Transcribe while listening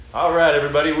All right,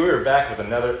 everybody, we're back with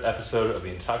another episode of the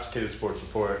Intoxicated Sports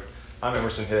Report. I'm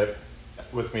Emerson Hipp.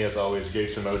 With me, as always,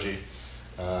 Gates Emoji.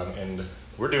 And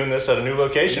we're doing this at a new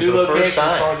location for the first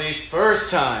time. For the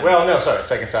first time. Well, no, sorry,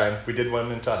 second time. We did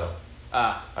one in Tahoe.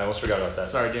 I almost forgot about that.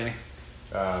 Sorry, Danny.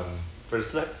 For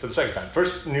the second time.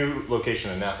 First new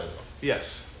location in Napa, though.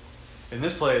 Yes. And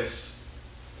this place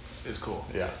is cool.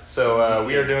 Yeah. So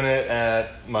we are doing it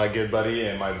at my good buddy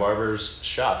and my barber's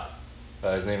shop.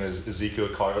 His name is Ezekiel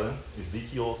Carlin.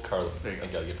 Ezekiel Carlin. There you go. I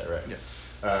gotta get that right.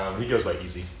 Yeah. He goes by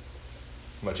Easy.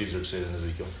 Much easier to say than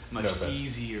Ezekiel. Much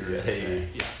easier yeah, to say.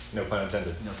 Yeah. No pun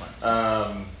intended. No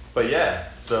pun. But yeah,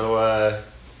 so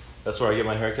that's where I get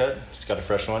my haircut. Just got a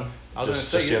fresh one. I was going to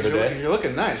say, you're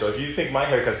looking nice. So if you think my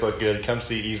haircuts look good, come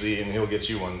see Easy and he'll get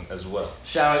you one as well.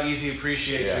 Shout out Easy,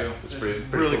 appreciate you. It's This pretty is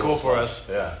really cool for spot. us.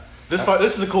 Yeah. This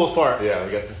is the coolest part. Yeah,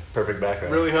 we got the perfect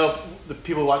background. Really hope the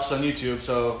people watch this on YouTube,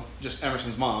 so just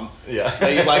Emerson's mom, yeah.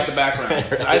 that you like the background.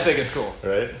 Right. I think it's cool.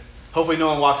 Right? Hopefully no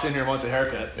one walks in here and wants a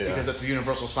haircut, Yeah. because that's the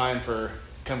universal sign for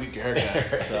come get your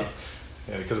haircut. Right. So.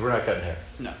 Yeah, because we're not cutting hair.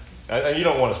 No. You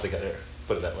don't want us to cut hair.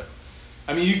 Put it that way.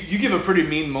 I mean, you give a pretty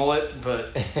mean mullet,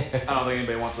 but I don't think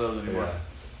anybody wants those anymore. Yeah.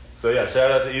 So yeah, shout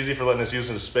out to Easy for letting us use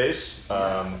his space.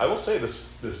 I will say this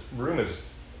room is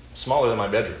smaller than my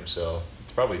bedroom, so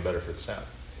it's probably better for the sound.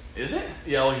 Is it?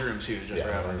 Yeah, all your room's huge. I forgot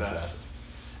my about room's that. massive.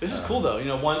 This is cool though. You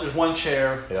know, there's one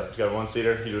chair. Yep, he's got a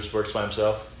one-seater. He just works by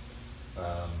himself.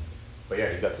 But yeah,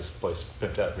 he's got this place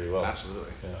pimped out pretty well.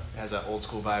 Absolutely. Yeah. It has that old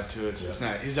school vibe to it. It's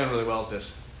nice. He's done really well with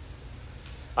this.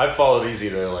 I've followed Easy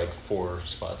to like 4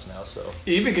 spots now, so.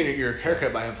 You've been getting your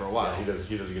haircut by him for a while. Yeah,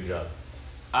 he does a good job.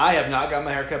 I have not got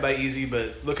my haircut by Easy,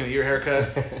 but looking at your haircut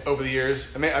over the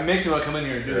years, it makes me want to come in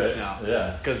here and do this now.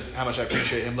 Yeah. Because how much I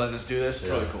appreciate him letting us do this. It's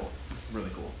Yeah. really cool. Really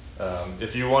cool.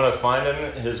 If you want to find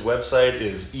him, his website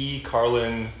is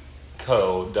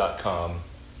ecarlinco.com.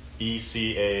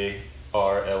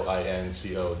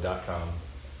 ECARLINCO.com.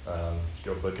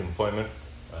 Go book an appointment.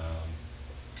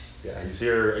 Yeah, he's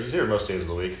here most days of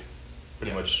the week.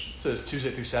 Pretty much. So it's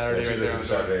Tuesday through Saturday right Tuesday there. through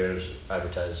Saturday is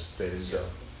advertised days. So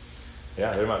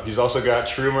yeah, hit him up. He's also got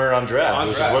Trumer on draft,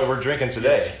 which is what we're drinking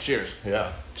today. Yes. Cheers.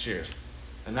 Yeah. Cheers.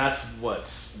 And that's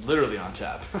what's literally on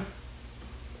tap.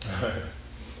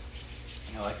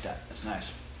 I like that. That's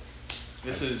nice.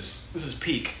 This is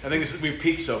peak. I think we've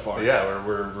peaked so far. Yeah,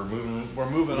 we're moving.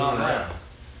 We're moving on around.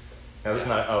 Now this is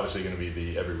not obviously going to be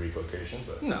the every week location,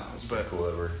 but no, it's but cool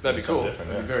that we're that'd be cool.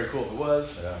 Different, That'd be very cool if it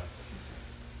was. Yeah.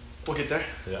 We'll get there.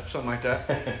 Yeah. Something like that.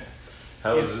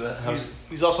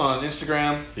 He's also on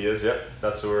Instagram. He is. Yep.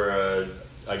 That's where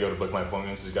I go to book my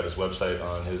appointments. He's got his website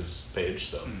on his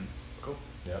page. So. Cool.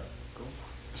 Yeah. Cool.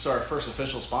 So our first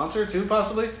official sponsor too,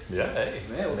 possibly. Yeah. Hey.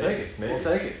 Yeah, we'll take it. Maybe. We'll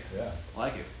take it. Yeah.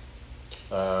 Like it.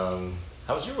 How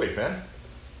was your week, man?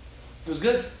 It was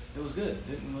good. It was good.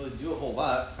 Didn't really do a whole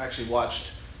lot. I actually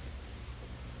watched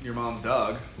your mom's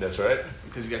dog. That's right.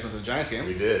 Because you guys went to the Giants game.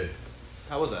 We did.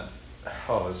 How was that?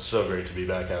 Oh, it was so great to be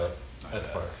back out at the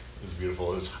park. It was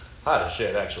beautiful. It was hot as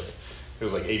shit, actually. It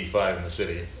was like 85 in the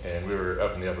city, and we were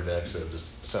up in the upper deck, so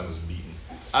just sun was beating.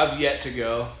 I've yet to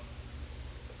go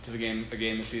to a game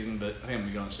this season, but I think I'm gonna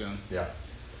be going soon. Yeah.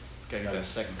 Gotta get that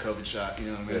second COVID shot. You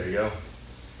know what I mean? There you go.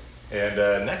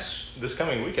 And this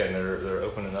coming weekend, they're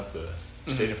opening up the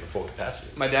stadium for full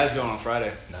capacity. My dad's going on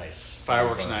Friday. Nice.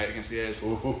 Fireworks night against the A's.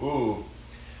 Ooh.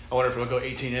 I wonder if we'll go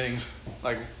 18 innings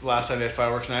like last time they had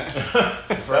fireworks night.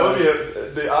 That would be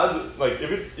the odds. Like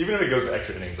even if it goes to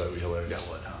extra innings, that would be hilarious. Yeah,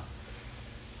 what? Huh?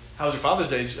 How was your Father's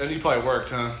Day? I know you probably worked,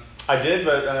 huh? I did,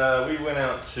 but we went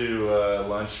out to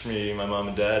lunch. Me, my mom,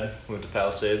 and dad went to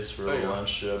Palisades for a little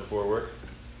lunch before work,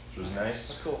 which was nice.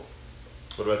 That's cool.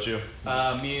 What about you?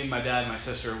 Me and my dad and my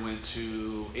sister went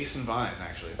to Ace and Vine,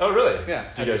 actually. Oh, really? Yeah.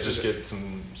 Did you guys just get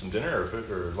some dinner or food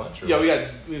or lunch? Or yeah,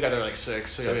 we got there like 6,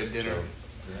 so we had dinner.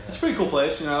 It's a pretty cool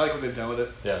place. You know, I like what they've done with it.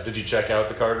 Yeah. Did you check out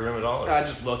the card room at all? I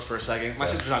just looked for a second. My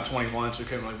sister's not 21, so we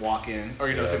couldn't really walk in, or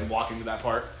couldn't walk into that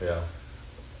part. Yeah.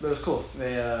 But it was cool.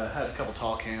 They had a couple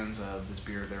tall cans of this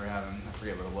beer they were having. I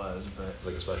forget what it was, but it was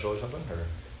like a special or something, or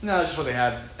no, it's just what they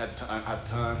had at the time.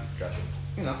 Gotcha.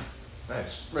 You know.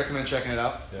 Nice. Recommend checking it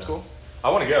out. Yeah. It's cool. I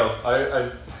want to go.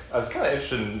 I was kind of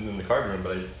interested in the card room,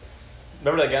 but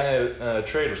remember that guy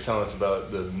Trade was telling us about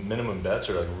the minimum bets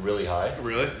are like really high.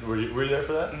 Really? Were you there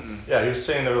for that? Mm-mm. Yeah, he was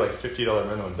saying there were like $50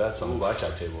 minimum bets on the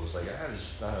blackjack table. I was like, I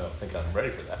don't think I'm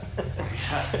ready for that.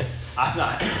 Yeah, I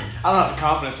don't have the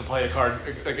confidence to play a card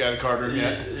room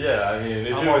yet. Yeah, I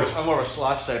mean, I'm more of a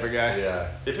slots type of guy. Yeah,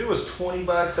 if it was $20,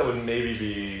 that would maybe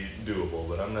be doable,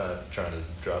 but I'm not trying to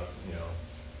drop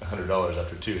 $100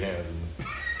 after 2 hands and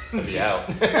I'd be out.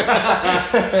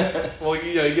 Well,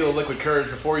 you get a liquid courage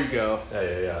before you go.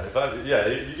 Yeah.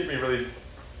 You get me really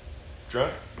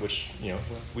drunk, which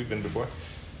we've been before.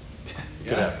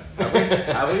 Could happen.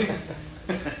 Have we?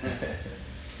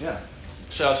 Yeah.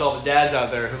 Shout out to all the dads out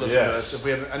there who listen to us.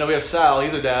 I know we have Sal.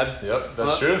 He's a dad. Yep,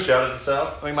 that's true. Shout out to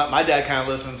Sal. I mean, my dad kind of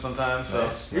listens sometimes. So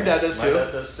your dad does too. My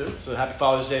dad does too. So happy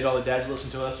Father's Day to all the dads that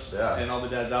listen to us. Yeah. And all the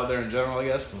dads out there in general, I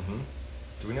guess. Mm-hmm.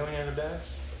 Do we know any other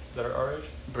dads that are our age?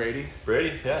 Brady.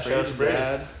 Yeah. Shout out Brady's to a Brady.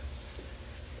 dad.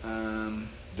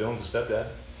 Dylan's a stepdad.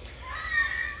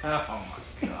 Oh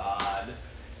my God.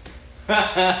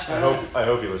 I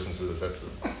hope he listens to this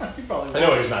episode. He probably won't. I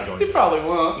know he's not going to. He probably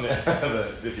won't.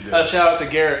 But if he did. Shout out to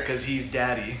Garrett because he's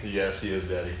daddy. Yes, he is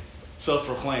daddy.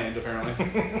 Self-proclaimed, apparently.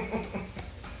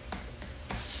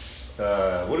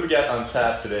 What do we got on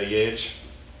tap today, Gage?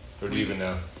 Or do you even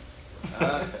know?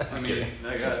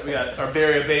 We got our Bay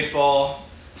Area baseball,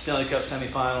 Stanley Cup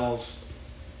semifinals,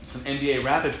 some NBA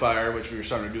rapid fire, which we were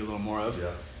starting to do a little more of.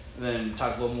 Yeah. And then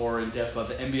talk a little more in depth about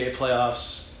the NBA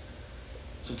playoffs.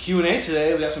 Some Q&A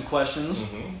today. We got some questions.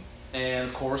 Mm-hmm. And,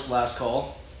 of course, last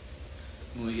call.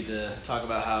 When we get to talk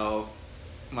about how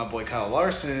my boy Kyle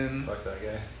Larson Fuck that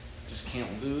guy. just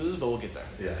can't lose, but we'll get there.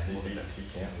 Yeah, he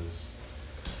can't lose.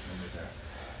 We'll get there.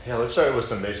 Yeah, let's start with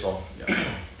some baseball.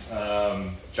 Yeah.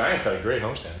 Giants had a great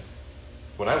homestand.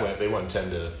 When I went, they won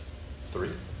 10-3.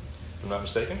 If I'm not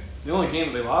mistaken. The only game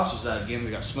that they lost was that game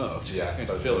that got smoked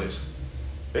against the Phillies.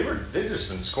 They've just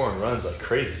been scoring runs like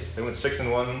crazy. They went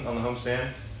 6-1 on the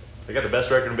homestand. They got the best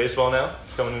record in baseball now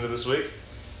coming into this week.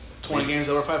 20 games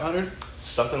over 500?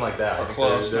 Something like that. Or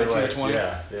close, 19 to 20?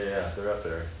 Yeah. They're up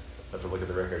there. I have to look at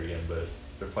the record again, but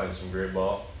they're playing some great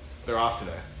ball. They're off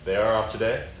today. They are off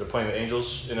today. They're playing the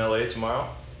Angels in LA tomorrow,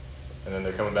 and then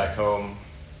they're coming back home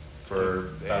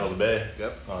for Battle of the Bay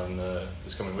on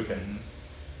this coming weekend. Mm-hmm.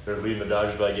 They're leading the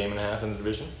Dodgers by a game and a half in the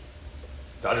division.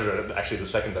 Dodgers are actually the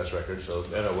second best record, so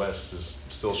the NL West is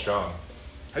still strong.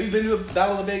 Have you been to a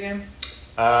Battle of the Bay game?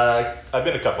 I've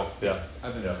been to a couple, yeah.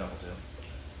 I've been to a couple too.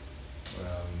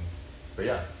 But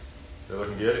yeah, they're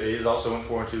looking good. A's also went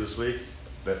 4-2 this week.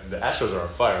 The Astros are on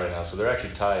fire right now, so they're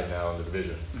actually tied now in the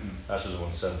division. Mm-hmm. Astros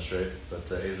won 7 straight, but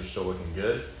the A's are still looking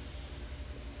good.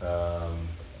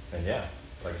 And yeah,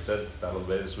 like I said, Battle of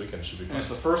the Bay this weekend should be fun. And it's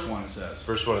the first one, it says.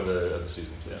 First one of the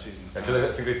season. The season. Because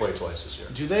I think they play twice this year.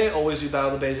 Do they always do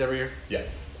Battle of the Bays every year? Yeah.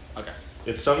 Okay.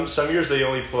 It's some years they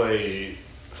only play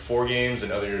 4 games,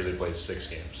 and other years they play 6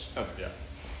 games. Okay. Yeah.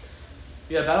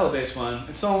 Yeah, Battle of the Bay's fun.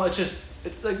 It's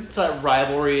that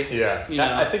rivalry. Yeah. You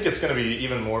know? I think it's going to be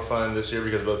even more fun this year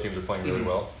because both teams are playing really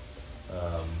well.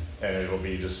 And it'll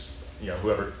be just,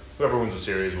 whoever wins the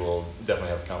series will definitely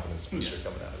have a confidence booster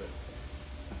coming out of it.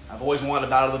 I've always wanted a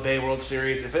Battle of the Bay World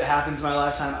Series. If it happens in my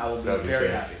lifetime, I will be very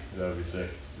happy. That would be sick.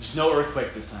 There's no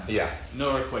earthquake this time. Yeah.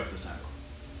 No earthquake this time.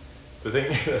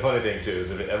 The funny thing too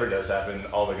is if it ever does happen,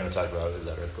 all they're going to talk about is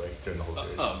that earthquake during the whole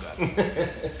series. Oh God.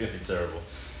 It's going to be terrible.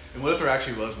 And what if there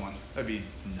actually was one? That'd be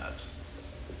nuts.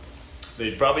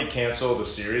 They'd probably cancel the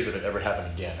series if it ever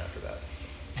happened again after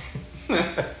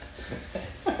that.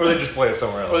 Or they just play it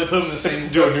somewhere else. Or they put them in the same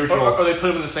do a neutral. Or they put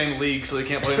them in the same league so they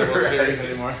can't play in the World Series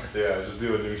anymore. Yeah, just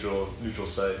do a neutral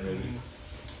site maybe.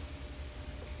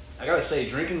 I gotta say,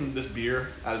 drinking this beer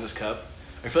out of this cup,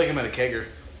 I feel like I'm at a kegger,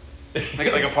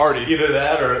 like a party. Either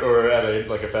that or at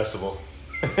a festival.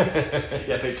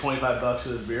 Yeah, I paid $25 for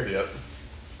this beer. Yep.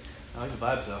 I like the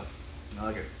vibes though. I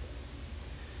like it.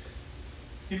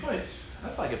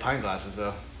 I'd probably get pint glasses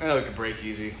though. I know it could break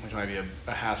easy, which might be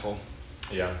a hassle.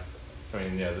 Yeah. I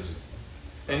mean, yeah, this is.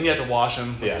 And you have to wash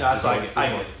them. Yeah, That's I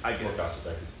get it. More cost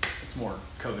effective. It's more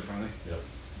COVID friendly. Yep.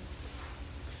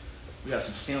 We got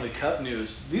some Stanley Cup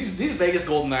news. These Vegas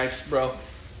Golden Knights, bro.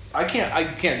 I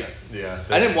can't do it. Yeah.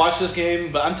 I didn't watch this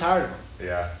game, but I'm tired of them.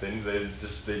 Yeah,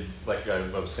 they like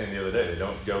I was saying the other day, they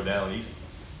don't go down easy.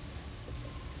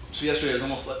 So yesterday was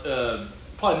almost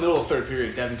probably middle of the third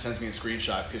period. Devin sends me a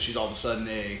screenshot because she's all of a sudden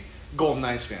a Golden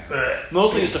Knights fan,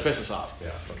 mostly just to piss us off.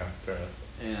 Yeah. Okay. Fair enough.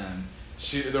 And I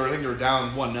think they were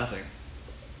down 1-0,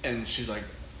 and she's like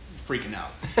freaking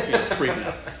out, freaking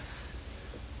out.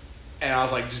 And I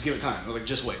was like, just give it time. I was like,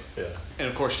 just wait. Yeah. And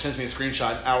of course, she sends me a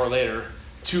screenshot an hour later,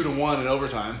 2-1 in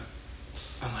overtime.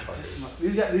 I'm like,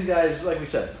 these guys, like we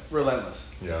said,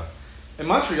 relentless. Yeah. In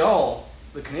Montreal,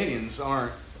 the Canadians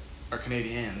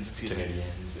Canadians, excuse me.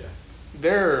 Canadians, yeah.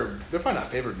 They're probably not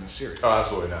favored in this series. Oh,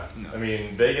 absolutely not. No. I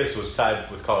mean, Vegas was tied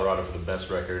with Colorado for the best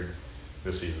record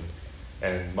this season,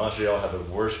 and Montreal had the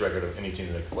worst record of any team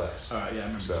to make the playoffs. All right, yeah, I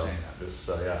remember saying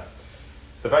that. Yeah.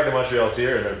 The fact that Montreal's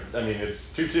here, and it's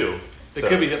 2-2. They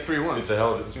could be at 3-1. It's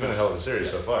been a hell of a series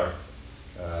so far.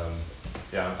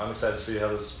 yeah, I'm excited to see how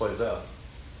this plays out.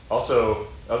 Also,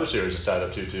 other series is tied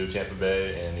up 2-2, Tampa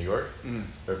Bay and New York.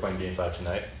 They're playing Game 5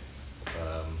 tonight.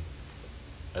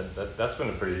 That's been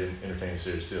a pretty entertaining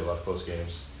series too. A lot of close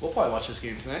games. We'll probably watch this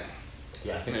game tonight.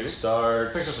 Yeah, I think Maybe. it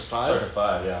starts. I think it's at 5. Starts at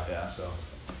 5. Yeah. Yeah. So.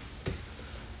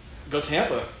 Go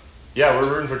Tampa. Yeah, we're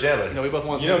rooting for Tampa. No, we both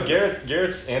want You Tampa. know,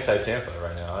 Garrett's anti-Tampa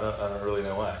right now. I don't really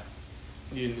know why.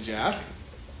 Did you ask?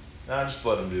 Nah, just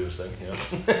let him do his thing. You know.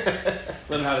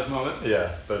 Let him have his moment.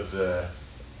 Yeah, but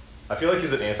I feel like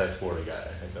he's an anti-Florida guy.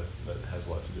 I think that has a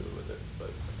lot to do with it. But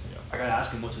you know. I gotta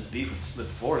ask him what's his beef with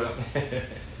Florida.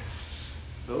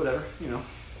 But whatever, you know.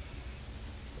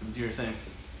 Do your thing.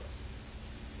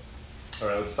 All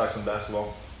right, let's talk some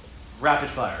basketball. Rapid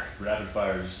fire. Rapid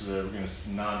fire. Just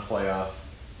non-playoff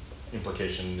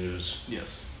implication news.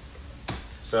 Yes.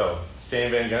 So,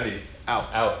 Stan Van Gundy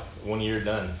Out. 1 year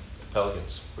done.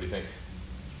 Pelicans. What do you think?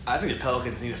 I think the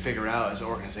Pelicans need to figure out as an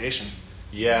organization.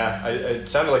 Yeah, it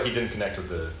sounded like he didn't connect with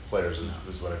the players.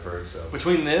 Is what I've heard. So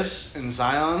Between this and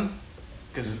Zion,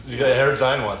 because I heard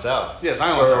Zion wants out. Yeah,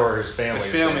 Zion wants out. Or his family. His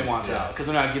family wants out because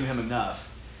they're not giving him enough.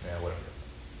 Yeah,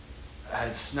 whatever.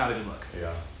 It's not a good look.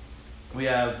 Yeah. We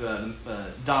have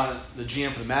Don, the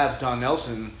GM for the Mavs, Don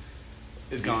Nelson,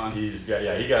 is gone. He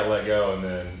got let go, and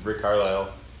then Rick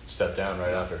Carlisle stepped down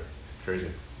right after. Crazy.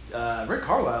 Rick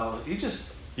Carlisle,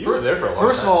 he was there for a long time.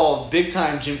 First of all, big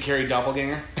time Jim Carrey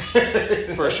doppelganger,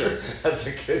 for sure. That's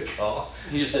a good call.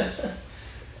 He just is.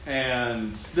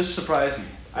 And this surprised me.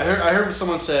 I heard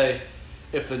someone say,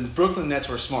 if the Brooklyn Nets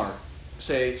were smart,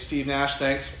 say Steve Nash,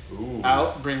 thanks, Ooh.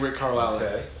 out, bring Rick Carlisle in.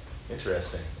 Okay,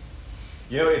 interesting.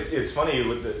 You know, it's funny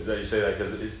that you say that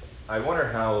because I wonder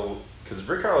how, because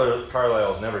Rick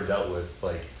Carlisle's never dealt with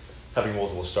like having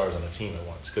multiple stars on a team at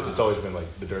once because it's always been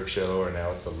like the Dirk show or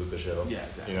now it's the Luka show. Yeah,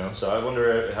 exactly. You know, so I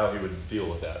wonder how he would deal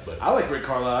with that. But I like Rick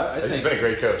Carlisle. I he's think been a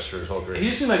great coach for his whole career. he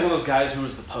just seemed like one of those guys who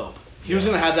was the Pope. He was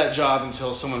going to have that job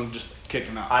until someone just kicked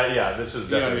him out. This is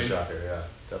You know definitely what a shocker. Yeah,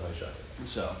 definitely a shocker.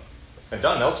 So, And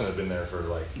Don Nelson had been there for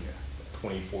like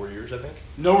 24 years, I think.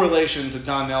 no relation to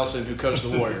Don Nelson who coached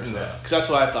the Warriors, No. because that's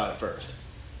what I thought at first.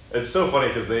 It's so funny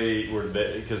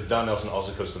because Don Nelson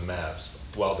also coached the Mavs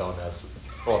while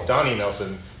Donnie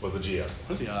Nelson was the GM.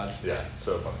 What are the odds? Yeah,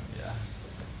 so funny. Yeah.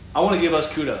 I want to give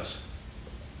us kudos.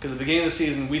 Because at the beginning of the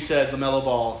season, we said LaMelo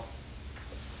Ball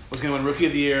was going to win Rookie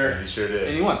of the Year. And he sure did.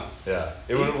 And he won. Yeah.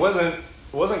 It wasn't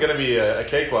going to be a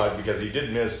cakewalk because he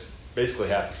did miss basically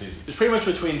half the season. It was pretty much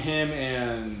between him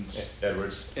and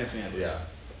Edwards. Anthony Edwards. Yeah.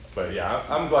 But yeah,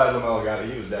 I'm glad LaMelo got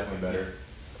it. He was definitely better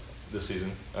this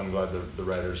season. I'm glad the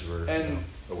writers were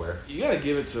aware. You got to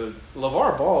give it to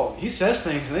LeVar Ball. He says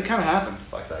things, and they kind of happen.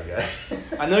 Fuck that guy.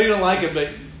 I know you don't like it, but...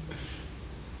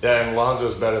 Yeah, and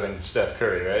Lonzo's better than Steph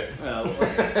Curry, right?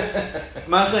 I'm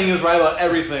not saying he was right about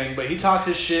everything, but he talks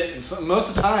his shit, and most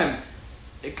of the time,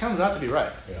 it comes out to be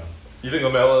right. Yeah. You think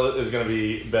LaMelo is going to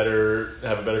be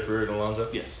have a better career than Lonzo?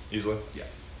 Yes. Easily? Yeah.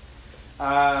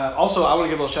 Also, I want to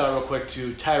give a little shout out real quick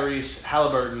to Tyrese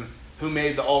Halliburton, who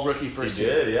made the All-Rookie first team.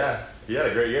 He did, yeah. He had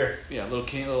a great year. Yeah, little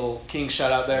king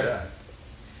shout out there. Yeah.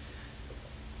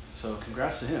 So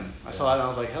congrats to him. I saw that and I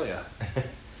was like, hell yeah.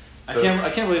 So- I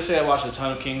can't really say I watched a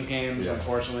ton of Kings games, Yeah.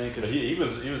 unfortunately, But because he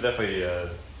was definitely a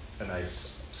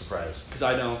nice surprise.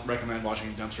 I don't recommend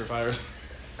watching dumpster fires.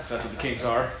 'Cause that's what the Kings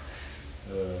are.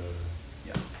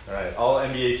 Yeah. All right. All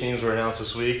NBA teams were announced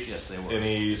this week. Yes, they were.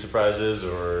 Any surprises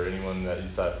or anyone that you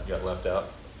thought got left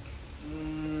out?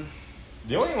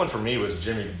 The only one for me was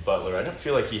Jimmy Butler. I didn't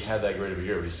feel like he had that great of a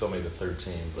year, but he still made the third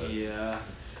team. But Yeah.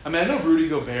 I mean, I know Rudy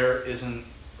Gobert isn't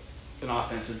an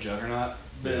offensive juggernaut,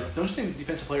 but Yeah. don't you think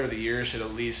Defensive Player of the Year should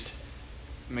at least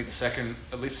make the second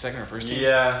or first team?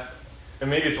 Yeah. And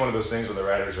maybe it's one of those things where the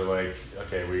writers are like,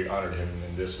 okay, we honored him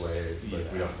in this way,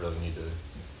 but we don't really need to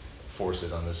force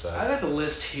it on this side. I got the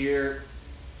list here.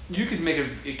 You could make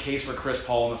a case for Chris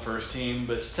Paul in the first team,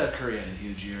 but Steph Curry had a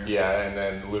huge year. Yeah, and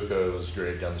then Luka was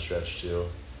great down the stretch too.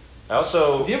 I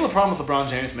also Do you have a problem with LeBron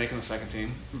James making the second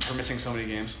team for missing so many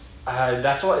games?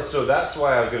 that's why I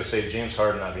was going to say James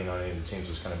Harden not being on any of the teams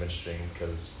was kind of interesting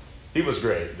because he was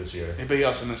great this year, But he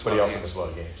also missed a but lot he of also games. missed a lot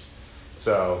of games.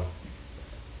 So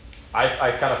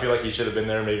I kind of feel like he should have been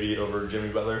there maybe over Jimmy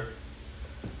Butler.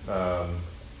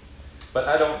 But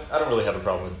I don't really have a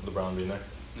problem with LeBron being there.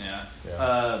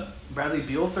 Yeah. Bradley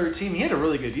Beal, third team. He had a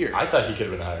really good year. I thought he could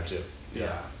have been higher too.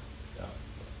 Yeah. Yeah.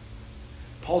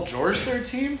 Paul George, third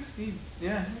team. He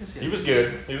He was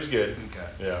good. He was good. Okay.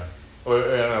 Yeah. Well,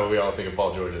 I know we all think of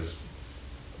Paul George as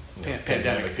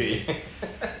Pandemic P.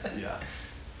 Yeah.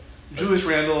 Julius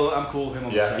Randle, I'm cool with him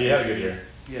on the Yeah, second he had a team. good year.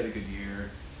 He had a good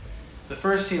year. The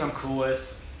first team I'm cool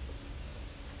with.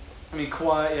 I mean,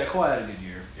 Kawhi had a good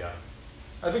year. Yeah.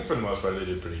 I think for the most part they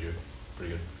did pretty good.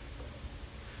 Pretty good.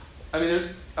 I mean,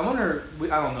 I wonder. I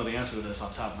don't know the answer to this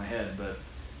off the top of my head, but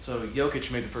so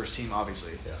Jokic made the first team,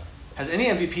 obviously. Yeah. Has any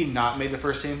MVP not made the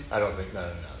first team? I don't think.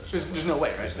 No. There's no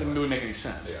way, right? There's no It way. wouldn't make any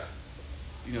sense. Yeah.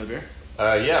 You know the beer?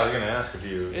 Yeah, I was gonna ask if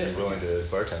you're Yes. willing to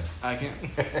bartend. I can.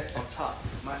 I'll top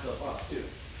myself off too.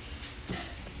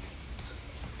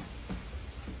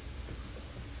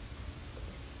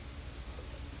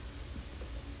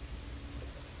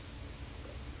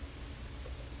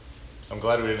 I'm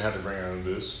glad we didn't have to bring our own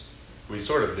booze. We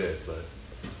sort of did, but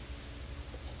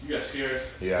You got scared.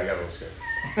 yeah, I got a little scared.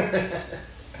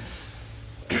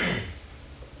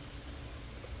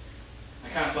 I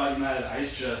kind of thought you might have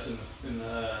ice chest in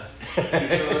the.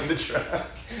 In the truck.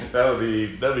 That'd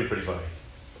be pretty funny.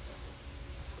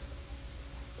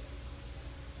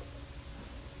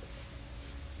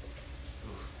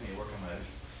 I need to work on my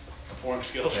pouring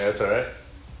skills. Yeah, that's all right.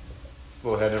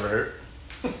 Little head never hurt.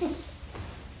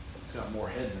 He's got more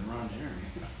head than Ron Jeremy.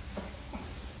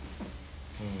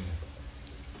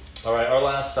 All right, our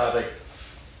last topic.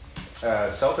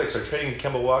 Celtics are trading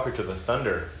Kemba Walker to the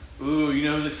Thunder. Ooh, you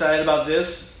know who's excited about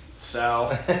this?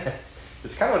 Sal.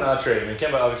 It's kind of an odd trade. I mean,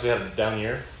 Kemba obviously had a down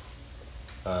year.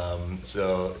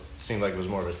 So it seemed like it was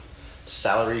more of a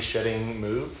salary shedding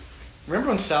move. Remember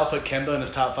when Sal put Kemba in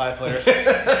his top 5 players? I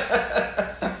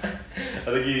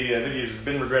think he's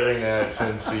been regretting that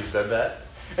since he said that.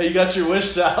 Hey, you got your wish,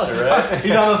 Sal. Right?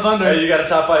 He's on the Thunder. Hey, you got a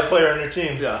top 5 player on your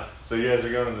team. Yeah. So you guys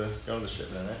are going to the ship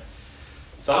then, right?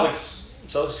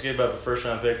 Celtics gave up a first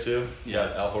round pick too. Yeah.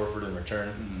 Got Al Horford in return.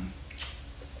 Mm-hmm.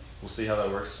 We'll see how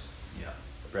that works. Yeah.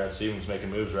 Brad Stevens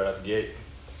making moves right out the gate.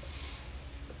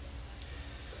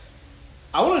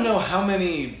 I want to know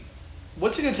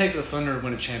what's it going to take for the Thunder to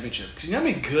win a championship? Because you know how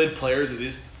many good players that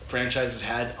these franchises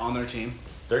had on their team?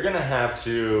 They're gonna have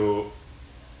to.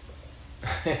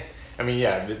 I mean,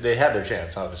 yeah, they had their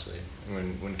chance. Obviously,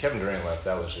 when Kevin Durant left,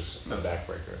 that was just a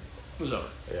backbreaker. It was over.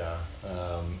 Yeah,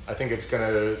 I think it's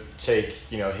gonna take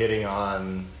hitting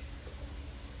on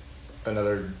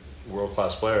another world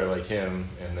class player like him,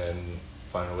 and then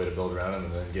finding a way to build around him,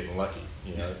 and then getting lucky.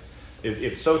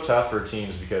 It's so tough for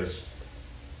teams because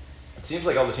it seems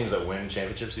like all the teams that win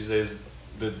championships these days,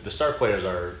 the star players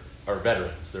are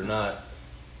veterans. They're not,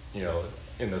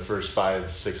 in the first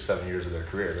 5, 6, 7 years of their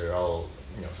career. They're all,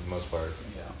 for the most part,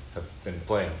 have been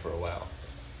playing for a while.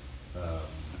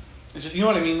 It's just, you know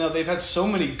what I mean, though? They've had so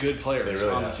many good players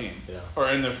really on have. the team. Yeah. Or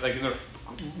in their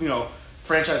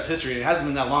franchise history. It hasn't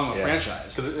been that long of a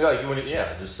franchise. Because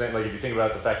just saying, like if you think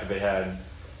about the fact that they had,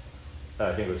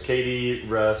 I think it was KD,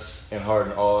 Russ, and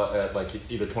Harden all at like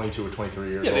either 22 or 23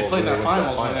 years old. Yeah, they played when that went to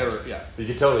finals when they were, yeah. You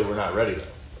could tell they were not ready though,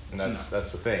 and that's the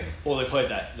thing. Well, they played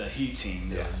the Heat team.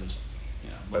 That Yeah. was just,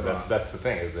 But that's the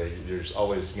thing is there's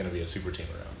always going to be a super team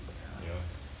around.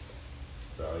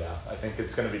 So yeah, I think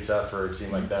it's going to be tough for a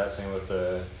team like that. Same with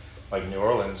like New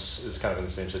Orleans is kind of in the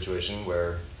same situation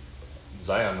where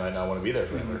Zion might not want to be there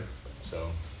forever. Mm-hmm. So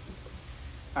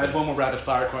I had one more rapid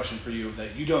fire question for you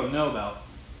that you don't know about.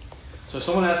 So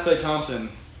someone asked Klay Thompson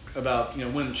about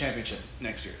winning the championship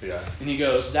next year. yeah, And he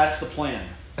goes, "That's the plan.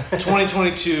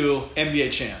 2022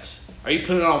 NBA champs." Are you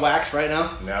putting it on wax right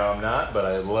now? no, I'm not, but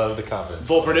I love the confidence.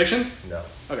 Bold prediction? No.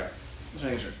 Okay. Just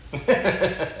making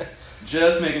sure.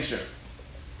 Just making sure.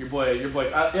 Your boy.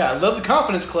 I love the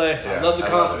confidence, Clay. I Yeah, love the I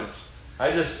love confidence.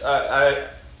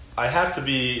 I have to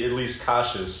be at least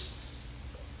cautiously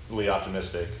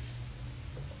optimistic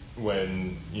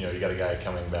when you got a guy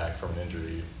coming back from an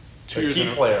injury. 2 years key in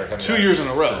a- player coming 2 back. years in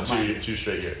a row, Yeah, mind you. two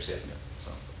straight years. Yeah.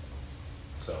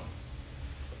 So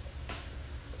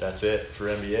that's it for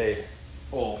NBA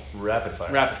Oh, rapid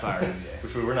fire. rapid fire NBA.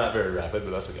 Which we were not very rapid,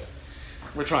 but that's okay.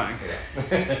 We're trying.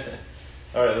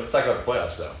 All right, let's talk about the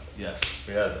playoffs though. Yes.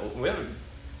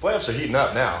 Playoffs are heating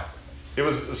up now. It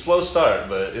was a slow start,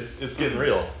 but it's getting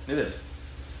real. It is.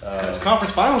 It's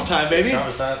conference finals time, baby. It's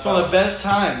conference time, It's one of the best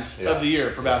times Yeah. of the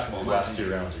year for basketball. The last 2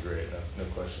 rounds are great, no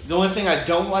question. The only thing I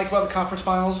don't like about the conference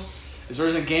finals is there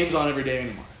isn't games on every day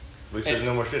anymore. At least there's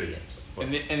no more shitty games.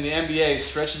 And the NBA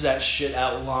stretches that shit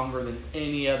out longer than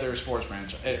any other sports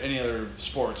franchise, any other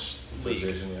sports league.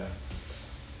 Association, yeah.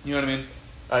 You know what I mean?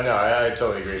 I know, I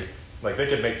totally agree. Like, they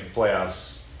could make the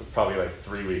playoffs probably like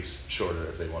 3 weeks shorter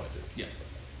if they wanted to. Yeah.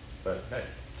 But hey,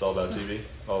 it's all about TV,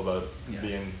 all about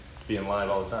being live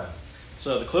all the time.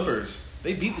 So the Clippers,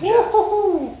 they beat the Jazz.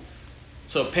 Woo-hoo-hoo.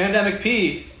 So Pandemic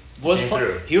P was Came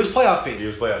through. he was playoff P. He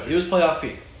was playoff P. He was playoff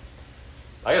P.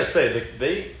 I gotta say,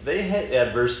 they hit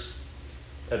adversity.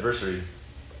 Adversity.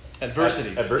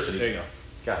 Adversity. There you go.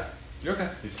 God, You're okay.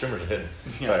 these trimmers are hitting.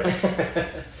 Yeah.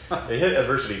 Sorry. They hit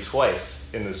adversity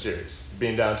twice in this series.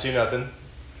 Being down 2-0,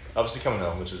 obviously coming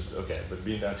home, which is okay, but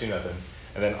being down 2-0,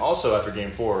 and then also after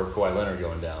Game 4, Kawhi Leonard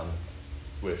going down,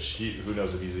 which who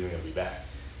knows if he's even going to be back.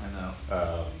 I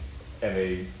know. And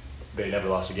they never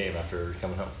lost a game after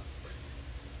coming home.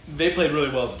 They played really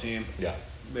well as a team. Yeah.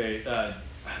 They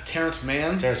Terrence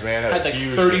Mann had like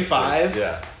huge 35.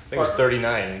 Yeah, I think it was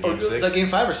 39 in Game 6. Was that Game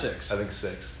 5 or 6? I think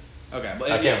 6. Okay,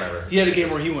 but I can't remember. He had a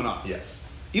game where he went off. Yes.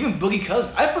 Even Boogie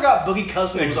Cousins. I forgot Boogie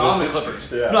Cousins was on the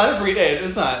Clippers. Yeah. No, I didn't forget. Hey,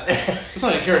 it's not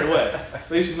get carried away. At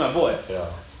least he's my boy.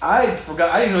 Yeah. I forgot.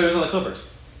 I didn't know he was on the Clippers.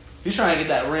 He's trying to get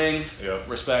that ring. Yep.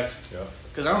 Respect. Yep.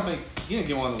 Because I don't think he didn't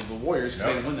get one of the Warriors because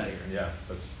they didn't win that year. Yeah,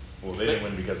 they didn't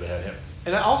win because they had him.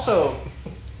 And I also,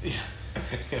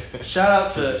 shout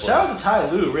out to Ty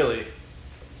Lue. Really,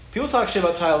 people talk shit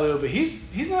about Ty Lue, but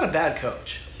he's not a bad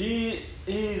coach.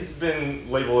 He's been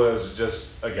labeled as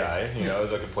just a guy,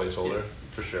 like a placeholder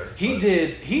for sure. He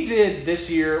did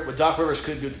this year what Doc Rivers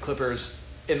couldn't do with the Clippers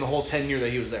in the whole 10 years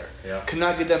that he was there. Yeah. Could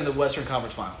not get them in the Western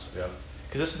Conference Finals. Yeah.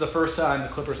 Because this is the first time the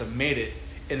Clippers have made it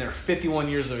in their 51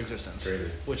 years of existence. Crazy.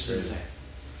 Which is insane.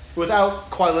 Without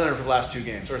Kawhi Leonard for the last 2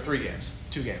 games, or 3 games.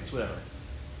 2 games, whatever.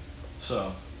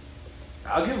 So,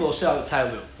 I'll give a little shout out to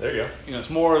Ty Lue. There you go. It's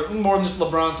more than just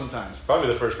LeBron sometimes. Probably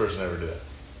the first person to ever do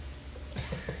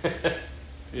that.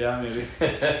 Yeah, maybe.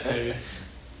 Maybe.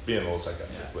 Being a little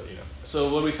sarcastic, but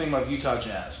So, what do we think about the Utah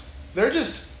Jazz? They're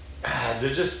just... I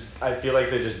feel like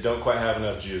they just don't quite have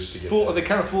enough juice to get Are they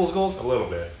kind of fool's gold? A little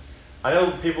bit. I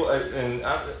know people, and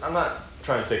I'm not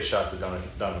trying to take shots at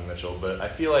Donovan Mitchell, but I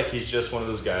feel like he's just one of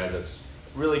those guys that's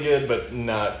really good, but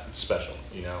not special,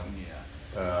 Yeah.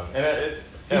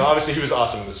 And obviously he was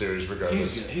awesome in the series,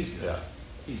 regardless. He's good. Yeah.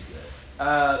 He's good.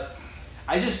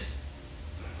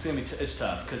 It's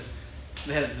tough because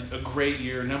they had a great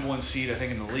year, number 1 seed, I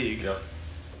think, in the league. Yep.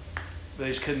 They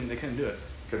just couldn't do it.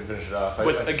 Couldn't finish it off.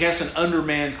 Against an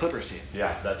undermanned Clippers team.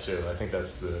 Yeah, that too. I think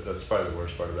that's probably the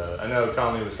worst part about it. I know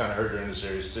Conley was kind of hurt during the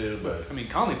series too, but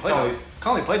Conley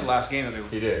played the last game that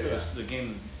he did. It was the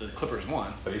game the Clippers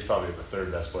won. But he's probably the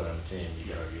 3rd best player on the team, you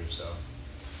can argue. So,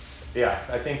 yeah,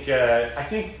 I think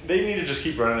they need to just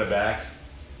keep running it back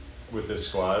with this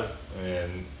squad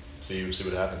and see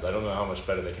what happens. I don't know how much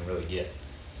better they can really get.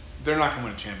 They're not going to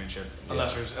win a championship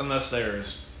unless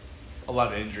there's a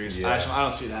lot of injuries. Yeah. I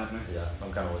don't see it happening. Yeah,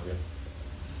 I'm kind of with you.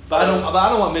 But I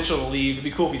don't want Mitchell to leave. It'd be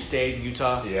cool if he stayed in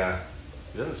Utah. Yeah,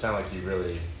 it doesn't sound like he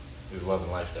really is loving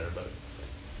life there, but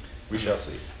we shall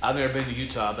see. I've never been to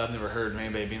Utah, but I've never heard of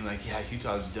anybody being like, "Yeah,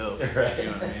 Utah's dope." Right. You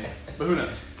know what I mean? But who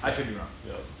knows? I could be wrong.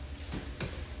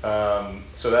 Yep.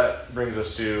 So that brings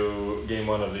us to Game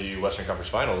 1 of the Western Conference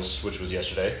Finals, which was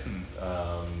yesterday.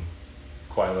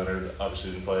 Kawhi Leonard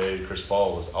obviously didn't play. Chris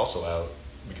Paul was also out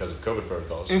because of COVID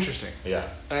protocols. Interesting. Yeah.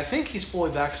 And I think he's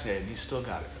fully vaccinated and he's still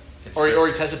got it. Or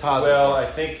he tested positive. Well, I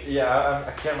think,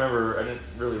 I can't remember. I didn't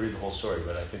really read the whole story,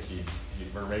 but I think he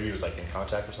or maybe he was like in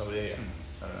contact with somebody. Yeah.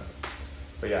 I don't know.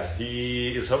 But yeah,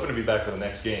 he is hoping to be back for the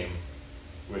next game,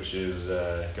 which is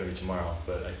going to be tomorrow.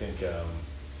 But I think,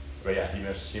 but yeah, he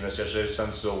missed yesterday. His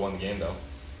Suns still won the game though.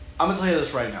 I'm going to tell you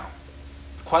this right now.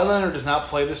 If Kawhi Leonard does not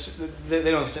play this,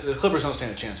 the Clippers don't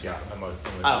stand a chance. Yeah,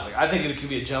 I think it could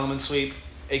be a gentleman's sweep,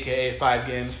 a.k.a. 5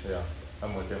 games. Yeah,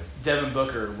 I'm with you. Devin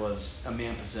Booker was a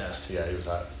man possessed. Yeah, he was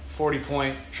hot.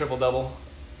 40-point triple-double.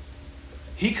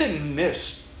 He couldn't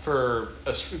miss for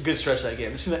a good stretch of that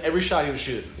game. It seemed like every shot he was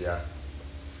shooting. Yeah.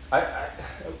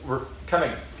 We're kind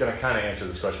of going to answer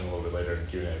this question a little bit later in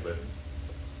Q&A, but who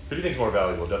do you think is more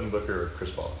valuable, Devin Booker or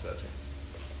Chris Paul for that team?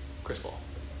 Chris Paul.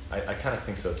 I kind of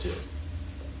think so too.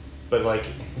 But like,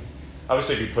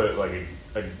 obviously, if you put like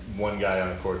a one guy on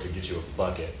the court to get you a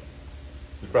bucket,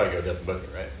 you'd probably go Devin Booker,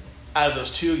 right? Out of those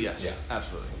two, yes. Yeah,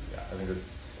 absolutely. Yeah, I think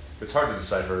it's hard to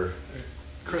decipher.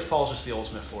 Chris Paul's just the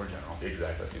ultimate floor general.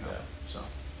 Exactly. Yeah. So.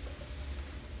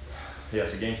 Yeah.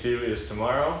 So Game 2 is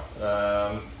tomorrow.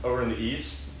 Over in the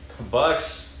East,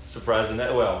 Bucks surprised the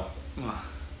Nets. Well,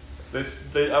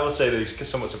 I would say they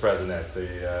somewhat surprised the Nets. They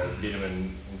beat them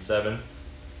in 7.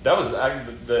 That was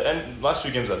the last 2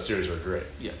 games of that series were great.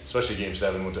 Yeah. Especially Game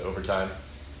 7 went to overtime.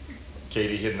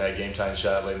 KD hitting that game time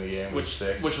shot late in the game was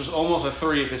sick. Which was almost a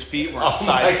 3 if his feet were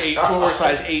size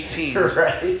 18.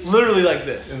 Right. Literally like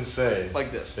this. Insane.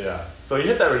 Like this. Yeah. So he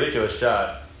hit that ridiculous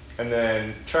shot and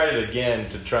then tried it again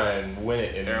to try and win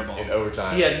it in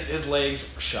overtime. He had his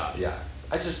legs shot. Yeah.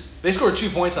 They scored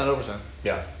 2 points on overtime.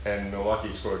 Yeah. And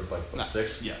Milwaukee scored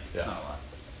 6? Yeah. Not a lot.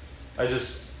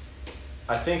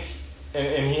 I think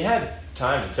and he had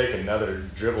time to take another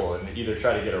dribble and either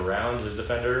try to get around his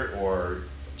defender or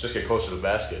just get closer to the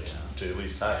basket to at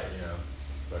least tie it,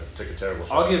 But took a terrible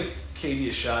shot. I'll give KD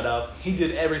a shout out. He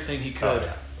did everything he could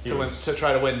to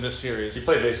try to win this series. He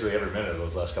played basically every minute of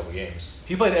those last couple games.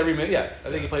 He played every minute. Yeah, I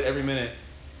think he played every minute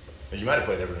You might have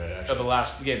played every minute, actually. of the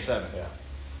last Game 7. Yeah.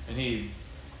 And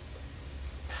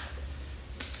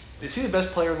is he the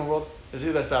best player in the world? Is he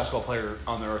the best basketball player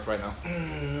on the earth right now?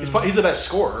 He's the best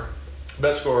scorer.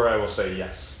 Best scorer, I will say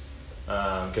yes.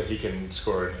 Because he can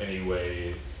score in any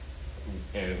way,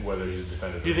 and whether he's a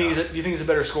defender Do you think he's a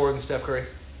better scorer than Steph Curry?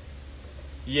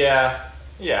 Yeah,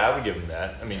 I would give him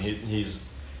that. I mean, he's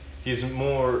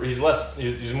more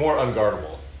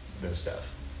unguardable than Steph.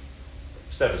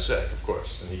 Steph is sick, of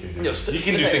course, and he can do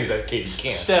things that KD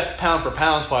can't. Steph, pound for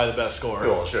pound, is probably the best scorer.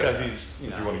 Well, sure, because he's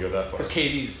if you want to go that far. Because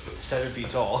KD's 7 feet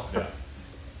tall. Yeah.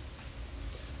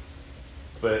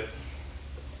 But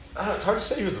I don't know, it's hard to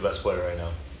say who's the best player right now.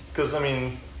 Because I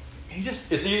mean,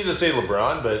 it's easy to say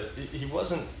LeBron, but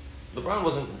LeBron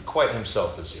wasn't quite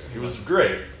himself this year. He was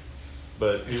great,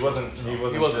 but he wasn't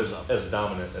as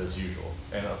dominant as usual.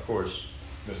 And of course,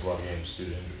 missed a lot of games due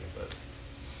to injury. But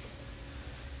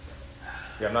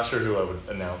yeah, I'm not sure who I would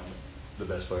announce the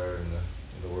best player in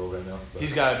the world right now.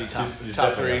 He's got to be top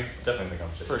three. Definitely in the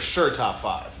conversation. For sure, top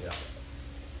 5. Yeah.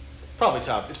 Probably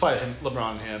top. It's probably him,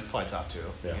 LeBron, and him. Probably top 2.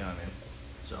 Yeah. You know what I mean?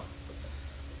 So,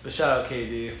 but shout out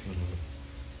KD. Mm-hmm.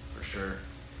 For sure.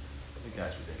 The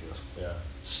guy's ridiculous. Yeah.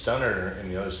 Stunner in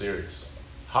the other series.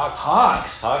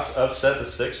 Hawks upset the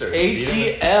Sixers.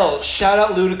 ATL. Shout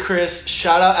out Ludacris.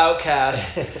 Shout out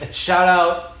Outkast. Shout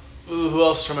out who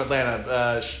else is from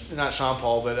Atlanta? Not Sean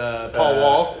Paul, but Paul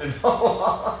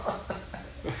Wall.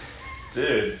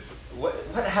 Dude, what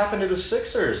happened to the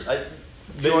Sixers?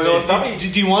 Do you want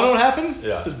to know what happened?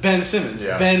 Yeah. It was Ben Simmons.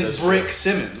 Yeah, Ben Brick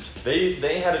Simmons.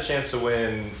 They had a chance to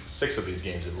win 6 of these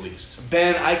games at least.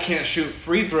 Ben, I can't shoot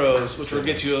free throws, which we'll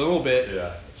get to in a little bit.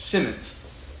 Yeah. Simmons.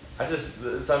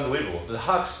 It's unbelievable. The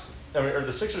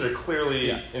the Sixers are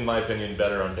clearly, in my opinion,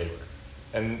 better on paper.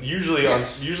 And usually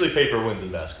paper wins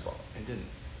in basketball. It didn't.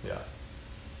 Yeah.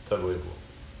 It's unbelievable.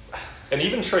 And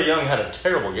even Trae Young had a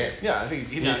terrible game. Yeah, I think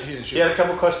he didn't shoot. He had a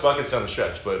couple clutch buckets down the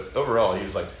stretch, but overall he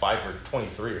was like 5 for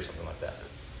 23 or something like that.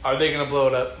 Are they going to blow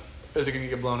it up? Is it going to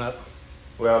get blown up?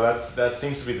 Well, that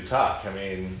seems to be the talk. I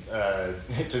mean,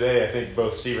 today I think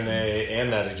both Stephen A. and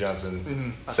Magic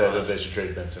Johnson said that they should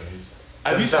trade Ben Simmons.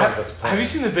 Have you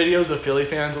seen the videos of Philly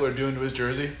fans what they're doing to his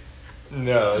jersey?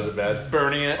 No, is it bad?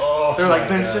 Burning it. Oh, they're like,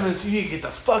 Ben Simmons, you need to get the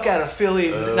fuck out of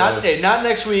Philly. Not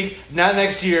next week, not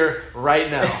next year,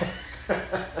 right now.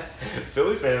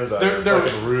 Philly fans are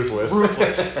fucking ruthless.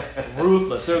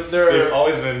 Ruthless. They've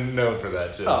always been known for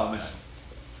that too. Oh man.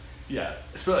 Yeah.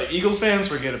 Especially Eagles fans,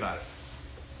 forget about it.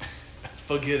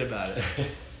 Forget about it.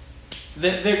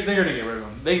 They're gonna get rid of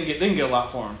him. They can get a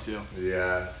lot for him too.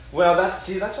 Yeah. Well, that's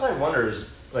what I wonder is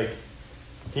like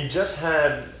he just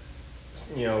had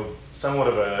somewhat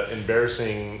of an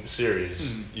embarrassing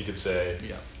series, you could say.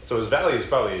 Yeah. So his value is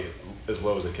probably as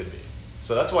low as it could be.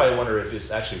 So that's why I wonder if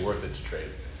it's actually worth it to trade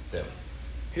him.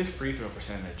 His free throw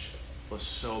percentage was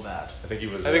so bad. I think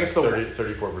it's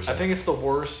 34%. I think it's the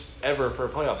worst ever for a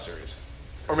playoff series.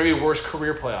 Or maybe worst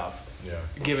career playoff. Yeah.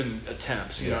 Given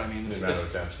attempts, you know what I mean? The amount of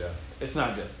attempts, yeah. It's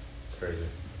not good. It's crazy.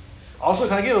 Also,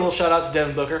 can I give a little shout out to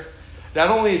Devin Booker?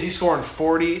 Not only is he scoring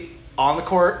 40 on the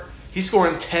court, he's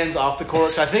scoring 10s off the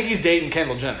court. So I think he's dating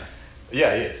Kendall Jenner.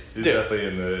 Yeah, he is. He's definitely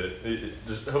in the.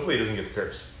 Hopefully, he doesn't get the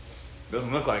curse.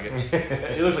 Doesn't look like it.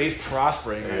 He looks like he's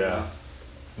prospering right now.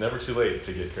 It's never too late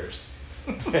to get cursed.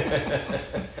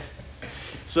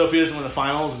 So if he doesn't win the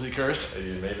finals, is he cursed?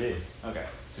 Maybe. Okay.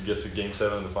 He gets to Game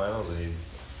 7 in the finals and he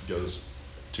goes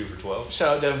 2 for 12.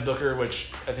 Shout out Devin Booker,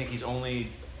 which I think he's only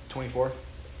 24.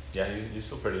 Yeah, he's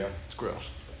still pretty young. It's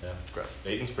gross. Yeah, it's gross.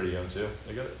 Aiton's pretty young too.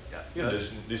 They got a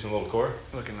decent little core.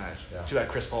 Looking nice. Yeah. Too bad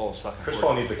Chris Paul is fucking. Chris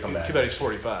Paul needs to come back. Too bad he's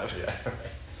 45. Yeah, right.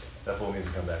 That fool needs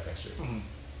to come back next year. Mm-hmm.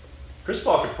 Chris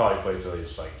Paul could probably play until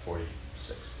he's like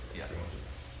 46. Yeah.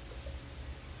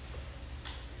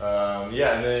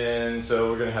 And then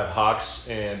so we're gonna have Hawks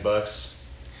and Bucks,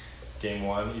 Game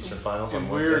 1, Eastern Finals. And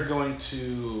on we're Wednesday. going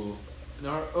to.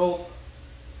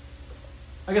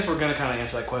 I guess we're gonna kind of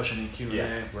answer that question in Q&A.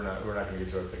 Yeah, we're not gonna get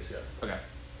to our picks yet. Okay.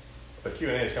 But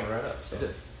Q&A is coming right up. So. It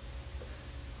is.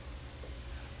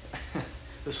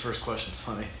 This first question is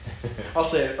funny. I'll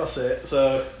say it.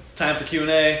 So, time for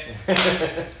Q&A.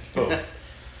 Oh.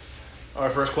 Our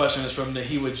first question is from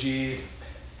Nahiwa G.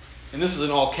 And this is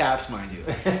in all caps, mind you.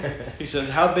 He says,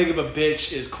 how big of a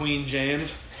bitch is Queen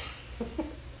James?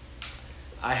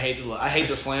 I hate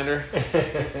the slander.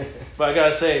 But I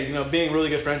gotta say, being really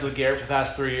good friends with Garrett for the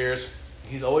past 3 years,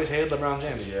 he's always hated LeBron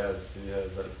James. He has.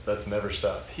 That's never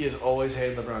stopped. He has always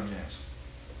hated LeBron James.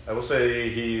 I will say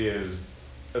he is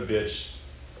a bitch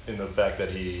in the fact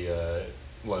that he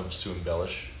loves to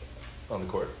embellish on the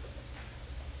court.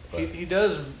 He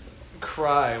does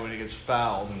cry when he gets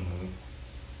fouled. Mm-hmm.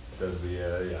 Does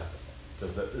the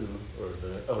does the ooh or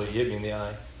the he hit me in the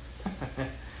eye.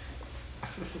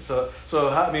 So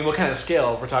how, I mean, what kind of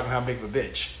scale? We're talking how big of a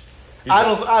bitch. I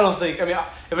don't think. I mean,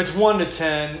 if it's 1 to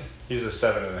 10, he's a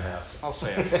 7.5.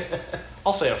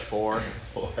 I'll say a 4.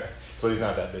 4. So he's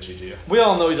not that bitchy to you. We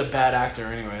all know he's a bad actor,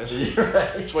 anyways. You're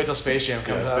right. Just wait till Space Jam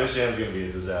comes out. Space Jam's gonna be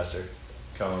a disaster.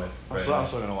 Calling it. I'm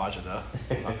still gonna watch it though.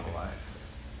 I'm not gonna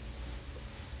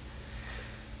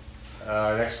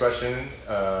lie. Next question.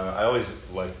 I always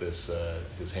like this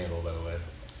his handle, by the way.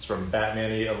 It's from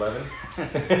Batman11.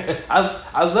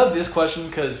 I love this question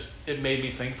because it made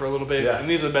me think for a little bit. Yeah. And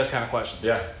these are the best kind of questions.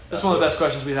 Yeah. This is one of the best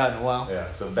questions we've had in a while.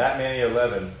 Yeah. So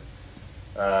Batman11,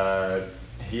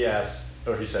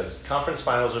 he says, conference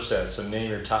finals are set, so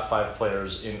name your top 5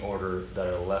 players in order that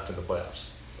are left in the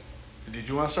playoffs. Did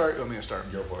you want to start? Or you want me to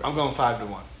start? Go for it. I'm going 5 to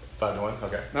 1. 5 to 1.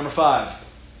 Okay. Number 5,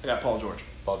 I got Paul George.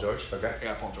 Paul George. Okay. I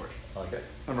got Paul George. Okay.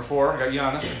 Number 4, I got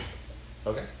Giannis.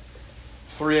 Okay.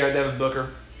 3, I got Devin Booker.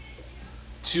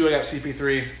 2, I got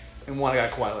CP3, and 1, I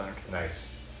got Kawhi Leonard.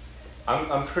 Nice.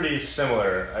 I'm pretty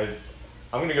similar.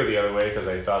 I'm gonna go the other way because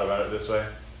I thought about it this way.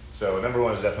 So number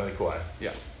 1 is definitely Kawhi.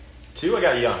 Yeah. 2, I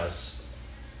got Giannis,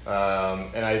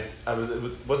 and it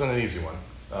wasn't an easy one.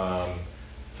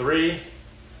 3,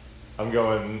 I'm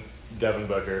going Devin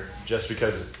Booker just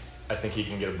because I think he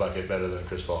can get a bucket better than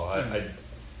Chris Paul.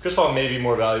 Chris Paul may be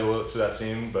more valuable to that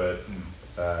team, but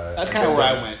that's kind of where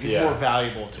I went. He's more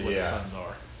valuable to what the Suns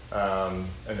are.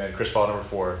 And then Chris Paul number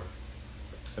 4,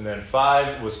 and then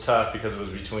 5 was tough because it was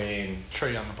between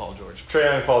Trae Young and Paul George. Trae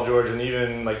Young and Paul George, and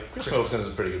even like Chris Middleton is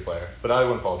a pretty good player, but I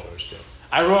went Paul George too.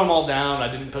 I wrote them all down.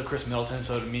 I didn't put Chris Middleton,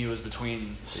 so to me it was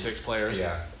between 6 players.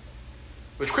 Yeah,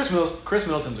 which Chris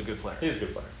Middleton's a good player. He's a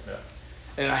good player. Yeah,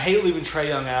 and I hate leaving Trae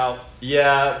Young out.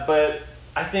 Yeah, but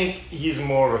I think he's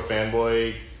more of a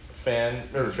fanboy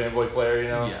player, you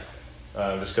know. Yeah.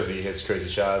 Just because he hits crazy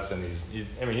shots and he's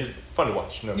fun to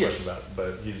watch, no question about it.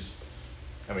 But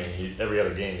every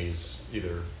other game he's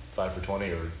either 5 for 20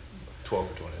 or 12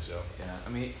 for 20. So yeah, I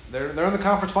mean they're in the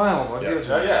conference finals. I'll give it to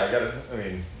them. Yeah, I got it. I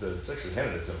mean the Sixers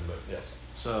handed it to him, but yes.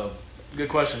 So good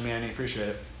question, Manny. Appreciate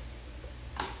it.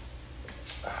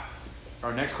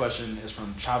 Our next question is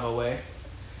from Chavo Way.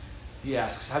 He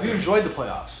asks, "Have you enjoyed the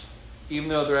playoffs, even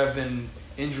though there have been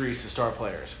injuries to star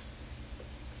players?"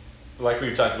 Like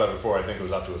we've talked about before, I think it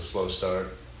was off to a slow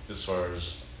start as far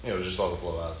as just all the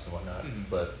blowouts and whatnot. Mm-hmm.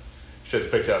 But shit's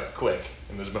picked up quick,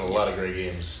 and there's been a lot of great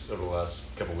games over the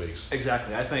last couple weeks.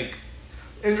 Exactly. I think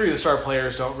injury to star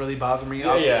players don't really bother me.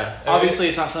 Yeah. Obviously,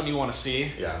 it's not something you want to see.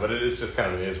 Yeah, but it's just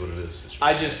kind of it is what it is. Situation.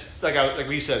 I just like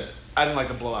we said, I didn't like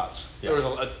the blowouts. Yeah.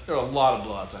 There were a lot of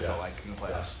blowouts. I felt like in the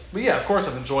playoffs. Yeah. But yeah, of course,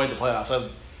 I've enjoyed the playoffs.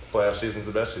 Playoff season's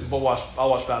the best season. I'll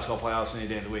watch basketball playoffs any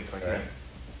day of the week if I can. Right.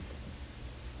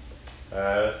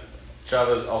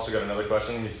 Chava's also got another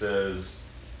question. He says,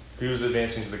 "Who's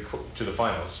advancing to the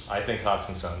finals?" I think Hawks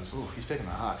and Suns. Ooh, he's picking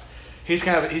the Hawks. He's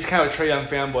kind of a Trae Young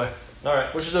fanboy. All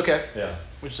right, which is okay. Yeah,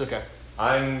 which is okay.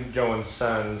 I'm going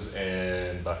Suns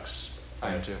and Bucks.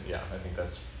 I am too. Yeah, I think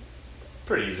that's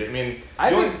pretty easy. I mean,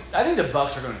 I think the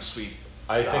Bucks are going to sweep.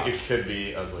 I think it could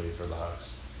be ugly for the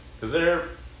Hawks because they're.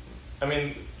 I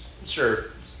mean, sure,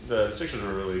 the Sixers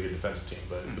are a really good defensive team,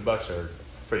 but the Bucks are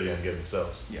pretty damn good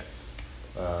themselves. Yeah.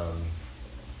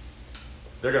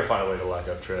 They're going to find a way to lock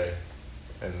up Trae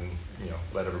and,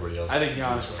 let everybody else. I think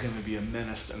Giannis is going to be a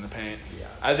menace in the paint. Yeah.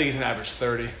 I think he's going to average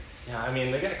 30. Yeah, I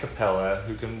mean, they got Capella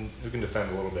who can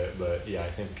defend a little bit, but yeah, I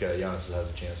think Giannis has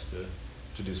a chance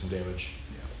to do some damage.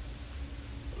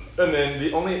 Yeah. And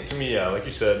then like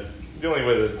you said, the only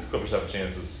way the Clippers have a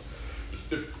chance is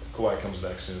if Kawhi comes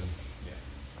back soon. Yeah.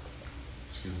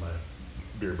 Excuse my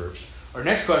beer burps. Our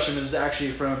next question is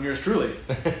actually from yours truly.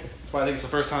 That's why I think it's the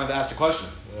first time I've asked a question.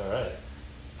 All right.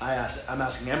 I'm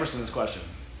asking Emerson this question.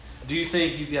 Do you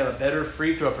think you could have a better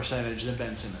free throw percentage than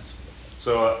Ben Simmons?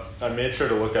 So I made sure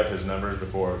to look up his numbers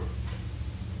before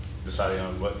deciding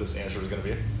on what this answer was going to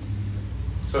be.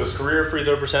 So his career free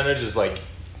throw percentage is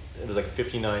it was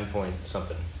 59 point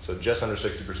something, so just under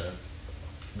 60%.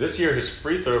 This year, his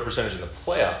free throw percentage in the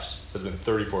playoffs has been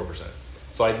 34%.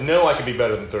 So I know I could be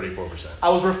better than 34%. I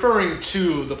was referring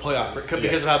to the playoff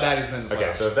because of how bad he's been in the playoffs.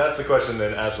 Okay, so if that's the question,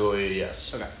 then absolutely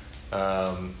yes. Okay.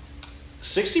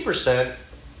 60%,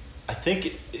 I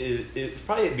think it'd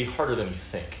probably be harder than you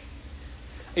think.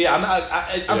 Yeah,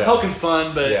 I'm poking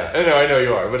fun, but... Yeah, I know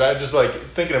you are, but I'm just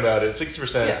thinking about it,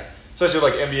 60%,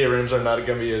 especially NBA rims are not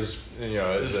going to be as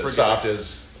soft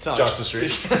as Johnson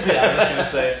Street. Yeah, I was just going to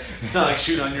say, it's not like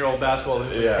shooting on your old basketball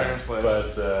that your parents play.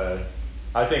 But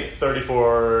I think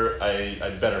 34. I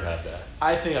better have that.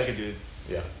 I think I could do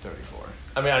Yeah. 34.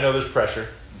 I mean, I know there's pressure,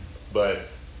 but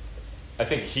I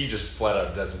think he just flat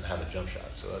out doesn't have a jump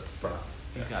shot, so that's the problem.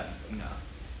 He's got no.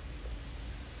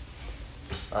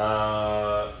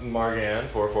 Margan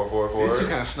 4444. These two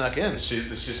kind of snuck in. She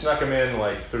snuck him in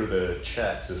like through the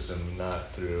chat system,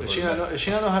 not through. Does she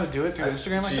not know how to do it through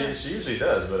Instagram like that? She usually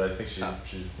does, but I think she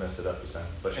messed it up this time.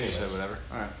 But She anyways, said whatever.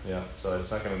 All right. yeah. So I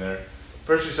snuck him in there.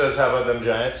 First she says, "How about them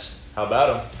Giants? How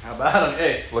about them? How about him?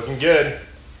 Hey, Looking good."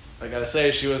 I gotta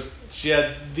say she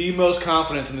had the most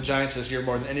confidence in the Giants this year,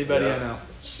 more than anybody I know.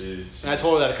 She And I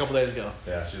told her that a couple days ago,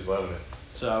 yeah, she's loving it.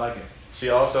 so I like it. She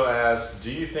also asked,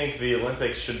 "Do you think the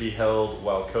Olympics should be held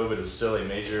while COVID is still a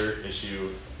major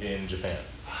issue in Japan?"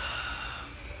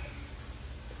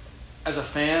 As a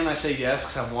fan, I say yes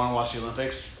because I want to watch the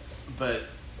Olympics, but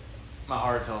my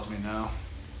heart tells me no.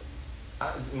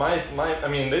 I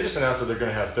mean, they just announced that they're going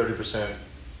to have 30%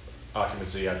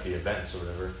 occupancy at the events or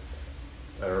whatever,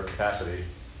 or capacity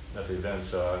at the events.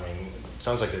 So I mean, it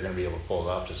sounds like they're going to be able to pull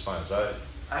it off just fine. So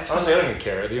honestly, I don't even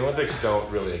care. The Olympics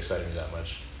don't really excite me that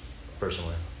much,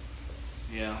 personally.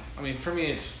 Yeah, I mean, for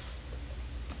me,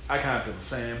 I kind of feel the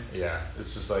same. Yeah,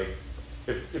 it's just like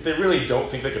if they really don't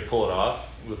think they could pull it off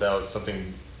without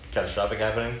something catastrophic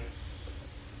happening,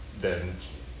 then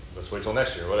let's wait till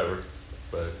next year, whatever.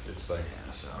 But it's like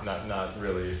not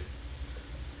really.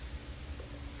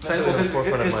 Not really on the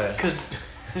forefront of my.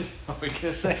 What were you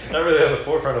gonna say? Not really on the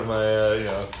forefront of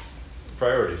my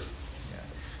priorities. Yeah,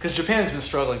 because Japan's been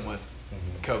struggling with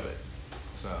COVID,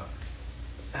 so.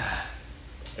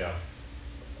 Yeah.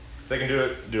 If they can do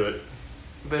it, do it.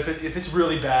 But if it's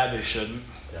really bad, they shouldn't.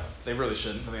 Yeah. They really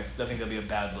shouldn't. I think that'd be a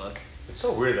bad look. It's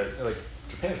so weird that like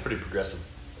Japan's a pretty progressive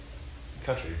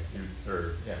country.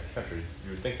 Country.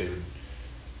 You would think they would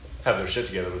have their shit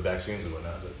together with vaccines and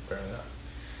whatnot, but apparently not.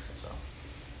 So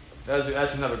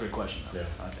that's another good question, though. Yeah.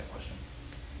 I like that question.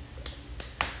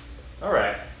 all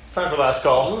right, it's time for last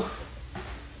call.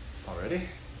 Already?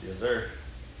 Yes, sir.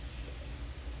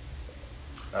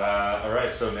 All right,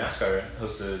 so Nashville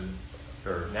hosted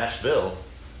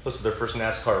their first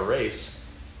NASCAR race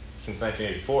since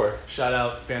 1984. Shout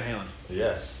out Van Halen.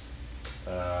 Yes.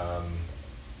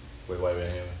 Wait, why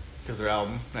Van Halen? Because their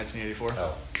album, 1984.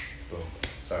 Oh, boom.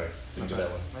 Sorry, didn't do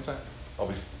that one. That's all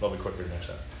right. I'll be quicker next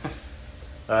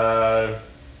time.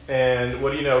 And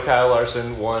what do you know? Kyle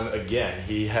Larson won again.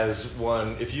 He has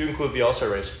won, if you include the All-Star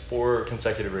race, 4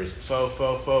 consecutive races.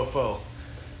 Faux.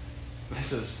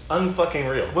 This is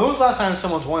unfucking real. When was the last time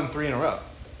someone's won 3 in a row?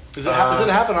 Does it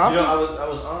happen often? You know, I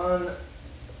was on.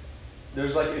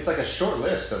 There's it's like a short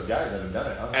list of guys that have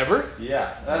done it. Honestly. Ever?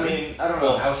 Yeah. I mean, I don't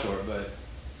know how short, but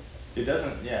it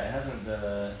doesn't. Yeah, it hasn't.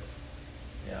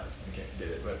 Yeah, I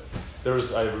did it. But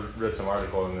I read some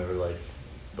article and they were like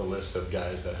the list of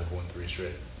guys that have won 3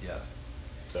 straight. Yeah.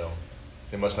 So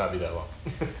it must not be that long.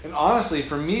 And honestly,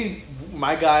 for me,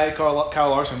 my guy Kyle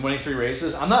Larson winning 3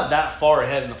 races, I'm not that far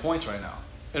ahead in the points right now.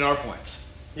 In our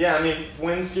points. Yeah, I mean,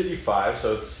 wins get you 5,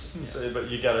 so but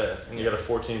you got a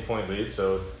 14-point lead,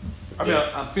 so. I mean,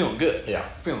 I'm feeling good. Yeah,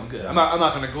 I'm feeling good. I'm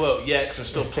not going to gloat yet because there's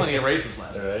still plenty of races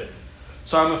left. All right.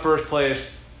 So I'm in first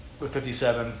place with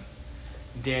 57.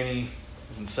 Danny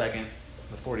is in second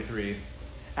with 43.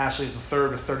 Ashley's in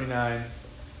third with 39.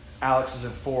 Alex is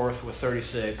in fourth with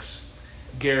 36.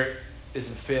 Garrett is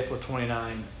in fifth with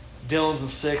 29. Dylan's in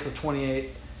sixth with 28.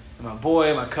 And my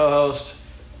boy, my co-host,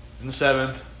 is in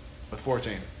seventh with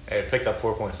 14. Hey, I picked up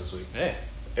 4 points this week. Hey.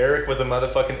 Eric with a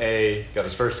motherfucking A got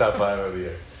his first top 5 of the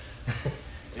year.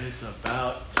 It's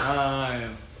about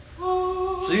time.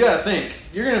 So you gotta think,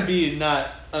 you're gonna be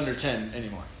not under 10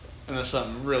 anymore, unless shit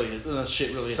really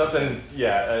hits. Something,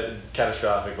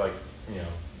 catastrophic,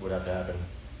 would have to happen.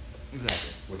 Exactly.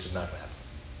 Which is not gonna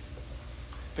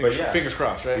happen. Fingers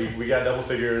crossed, right? We got double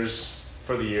figures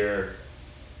for the year.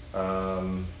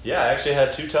 I actually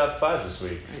had 2 top 5s this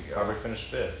week. Harvick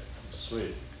finished 5th.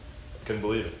 Sweet. Couldn't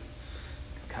believe it.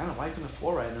 Kind of wiping the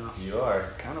floor right now. You are.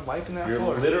 Kind of wiping that You're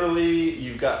floor.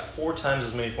 you've got 4 times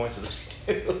as many points as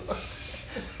I do.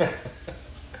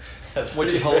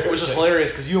 Which is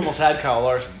hilarious because you almost had Kyle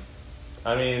Larson.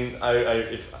 I mean,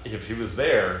 if he was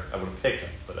there, I would have picked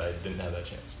him, but I didn't have that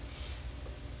chance.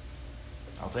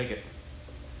 I'll take it.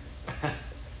 I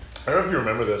don't know if you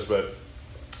remember this, but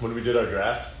when we did our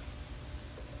draft,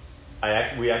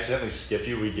 we accidentally skipped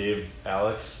you. We gave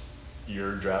Alex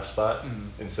your draft spot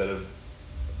instead of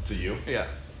to you. Yeah.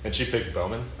 And she picked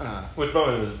Bowman, uh-huh. Which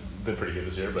Bowman has been pretty good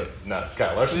this year, but not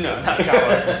Kyle Larson. No, not Kyle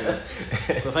Larson.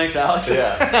 So thanks, Alex.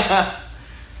 Yeah.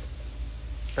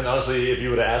 And honestly, if you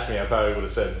would have asked me, I probably would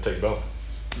have said take Bowman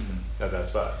at that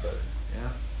spot. But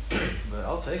yeah, but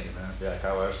I'll take it, man. Yeah,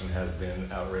 Kyle Larson has been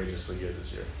outrageously good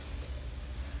this year.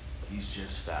 He's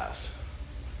just fast.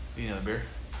 You need another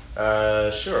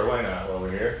beer? Sure, why not while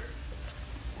we're here?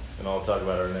 And I'll talk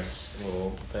about our next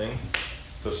little thing.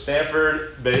 So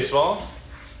Stanford baseball,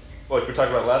 like we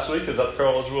talked about last week, is up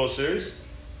College World Series.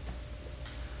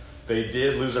 They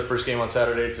did lose their first game on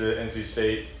Saturday to NC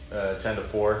State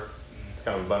 10-4. It's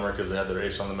kind of a bummer because they had their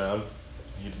ace on the mound.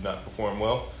 He did not perform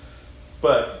well.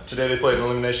 But today they played an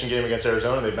elimination game against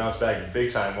Arizona. They bounced back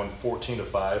big time, won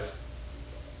 14-5.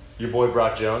 Your boy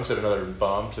Brock Jones hit another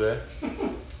bomb today.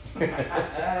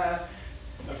 I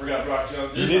forgot Brock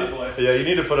Jones You is need, my boy. yeah, you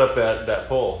need to put up that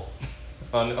poll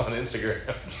on Instagram.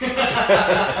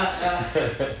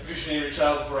 You should name your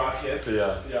child Brock Hit.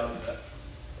 Yeah. Yeah, I'll do that.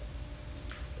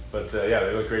 But yeah,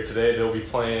 they look great today. They'll be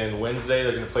playing Wednesday.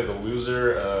 They're going to play the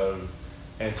loser of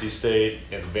NC State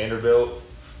and Vanderbilt.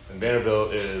 And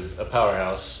Vanderbilt is a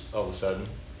powerhouse all of a sudden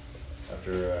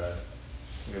after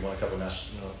they won a couple of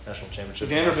national championships.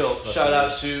 Vanderbilt, last shout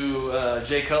out years. to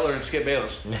Jay Cutler and Skip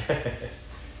Bayless.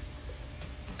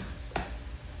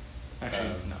 Actually,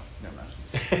 no, never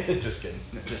mind. Just kidding.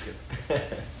 No, just kidding.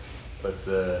 But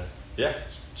yeah,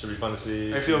 should be fun to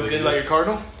see. Are you feeling good about your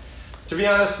Cardinal? To be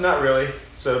honest, not really.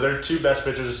 So their two best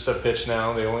pitchers have pitched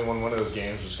now. They only won one of those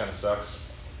games, which kind of sucks.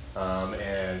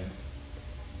 And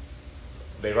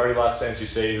they've already lost to NC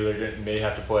State, who they may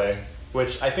have to play,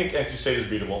 which I think NC State is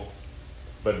beatable.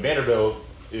 But Vanderbilt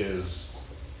is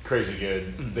crazy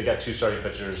good. Mm. They got two starting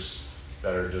pitchers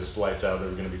that are just lights out.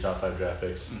 They're going to be top 5 draft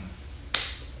picks. Mm.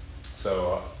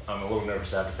 So I'm a little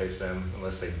nervous to have to face them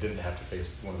unless they didn't have to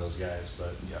face one of those guys.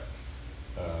 But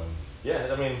yeah,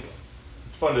 I mean,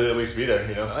 it's fun to at least be there,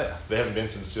 you know. Oh, yeah. They haven't been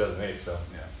since 2008, so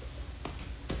Yeah.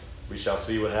 we shall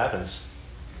see what happens.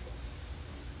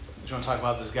 Do you want to talk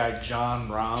about this guy, John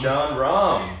Rahm? John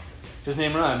Rahm. His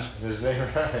name rhymes. His name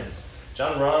rhymes.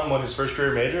 John Rahm won his first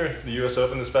career major, the U.S.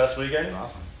 Open, this past weekend. That's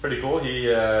awesome. Pretty cool. He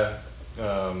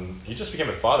just became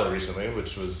a father recently,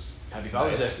 which was Happy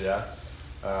Father's nice. Day. Yeah.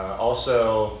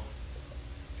 Also,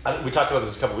 we talked about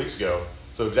this a couple weeks ago.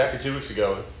 So exactly 2 weeks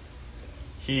ago,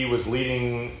 he was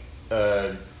leading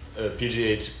a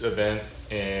PGA event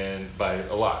and by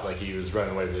a lot. Like he was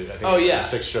running away with, I think, a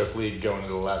 6-stroke lead going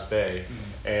into the last day,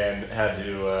 and had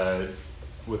to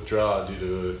withdraw due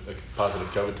to a positive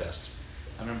COVID test.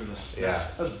 I remember this. Yeah.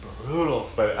 That's brutal.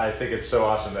 But I think it's so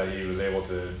awesome that he was able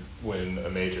to win a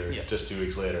major Yeah. just 2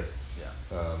 weeks later.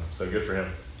 Yeah. So good for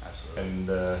him. Absolutely.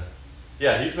 And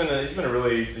yeah, he's been a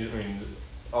really, I mean,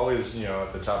 always, you know,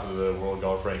 at the top of the world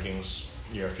golf rankings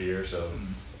year after year. So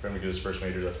for him to get his first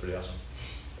major, that's pretty awesome.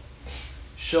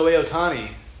 Shohei Ohtani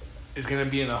is going to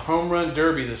be in a home run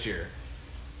derby this year.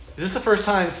 Is this the first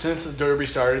time since the derby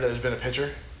started that there's been a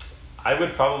pitcher? I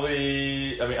would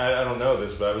probably, I mean, I don't know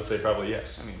this, but I would say probably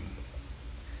yes. I mean,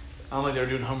 I don't think they were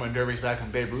doing home run derbies back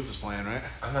when Babe Ruth was playing, right?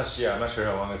 I'm not sure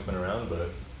how long it's been around, but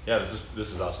yeah, this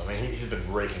is awesome. I mean, he's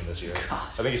been raking this year. God.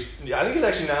 I think he's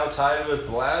actually now tied with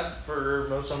Vlad for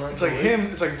most home runs. It's like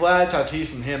him. It's like Vlad,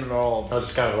 Tatis, and him, and all. Oh,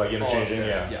 just kind of like interchanging.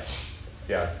 Yeah.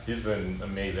 Yeah, he's been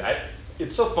amazing.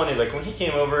 It's so funny. Like when he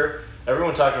came over,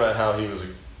 everyone talked about how he was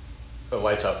a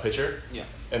lights out pitcher. Yeah.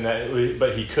 And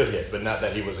but he could hit, but not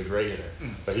that he was a great hitter.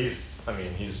 Mm. But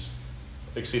he's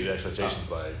exceeded expectations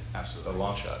by Absolutely. a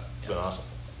long shot. It's been Yeah. awesome.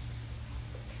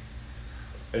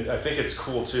 And I think it's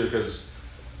cool too because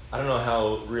I don't know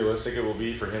how realistic it will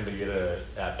be for him to get a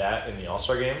at bat in the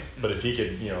All-Star game. But if he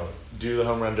could, you know, do the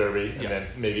home run derby and then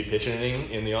maybe pitch an inning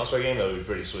in the All-Star game, that would be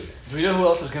pretty sweet. Do we know who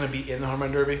else is going to be in the home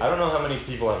run derby? I don't know how many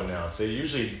people have announced. They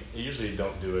usually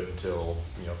don't do it until,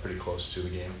 you know, pretty close to the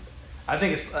game. I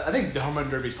think the home run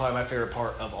derby is probably my favorite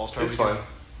part of All Star. It's fun.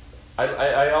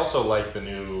 I also like the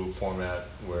new format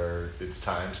where it's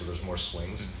timed, so there's more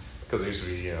swings. Because it used to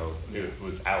be, you know, it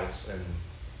was outs and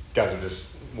guys would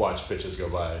just watch pitches go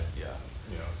by. Yeah.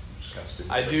 You know, just kind of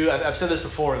stupid. I've said this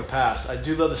before in the past. I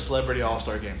do love the Celebrity All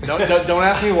Star game. Don't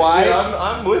ask me why. Dude,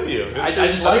 I'm with you. I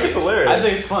think it's hilarious. I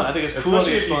think it's fun. I think it's cool. I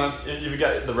think it's fun. If you've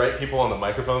got the right people on the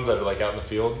microphones that are like out in the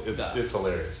field, it's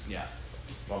hilarious. Yeah.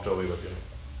 I'm totally with you.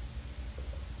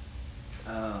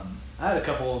 I had a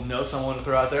couple of notes I wanted to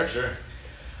throw out there. Sure.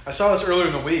 I saw this earlier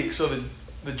in the week. So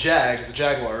the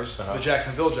Jaguars, Uh-huh. the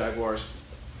Jacksonville Jaguars,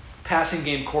 passing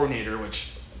game coordinator,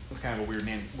 which is kind of a weird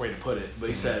way to put it, but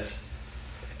he says,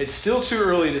 it's still too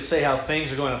early to say how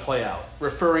things are going to play out,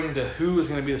 referring to who is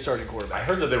going to be the starting I quarterback.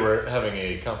 heard that they were having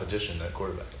a competition at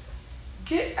quarterback.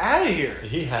 Get out of here.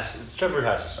 Trevor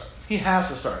has to start. He has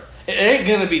to start. It ain't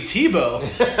going to be Tebow.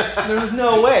 There's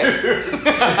no way.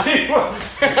 He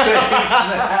was taking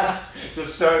snaps to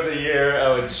start the year.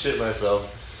 I would shit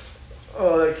myself.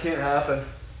 Oh, that can't happen.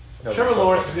 That'll Trevor be so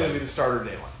Lawrence is fucking going to be the starter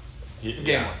day one. fun.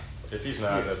 Game one. If he's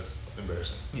not, Yes. that's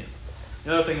embarrassing. Yes.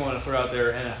 The other thing I want to throw out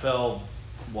there,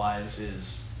 NFL-wise,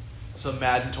 is some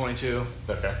Madden 22.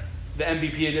 Okay. The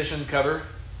MVP edition cover.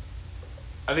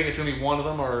 I think it's going to be one of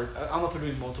them, or I don't know if they're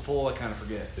doing multiple. I kind of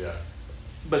forget. Yeah.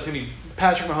 But it's going to be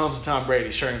Patrick Mahomes and Tom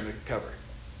Brady sharing the cover.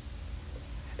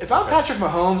 If I'm Okay. Patrick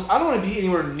Mahomes, I don't want to be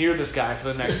anywhere near this guy for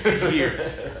the next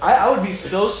year. I would be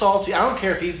so salty. I don't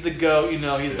care if he's the GOAT,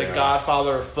 he's the Yeah.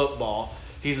 godfather of football.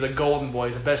 He's the golden boy.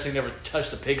 He's the best thing to ever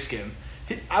touch the pigskin.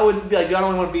 I would be like, I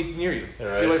don't want to be near you.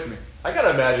 Right. Get away from me. I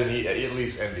gotta imagine he at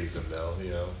least envies him though.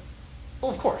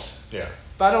 Well, of course. Yeah.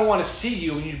 But I don't want to see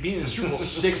you when you beat in the Super Bowl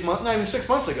 6 months, not even 6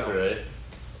 months ago. Right.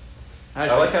 I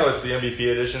I like how it's the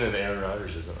MVP edition and Aaron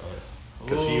Rodgers isn't on it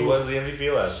because he Ooh. was the MVP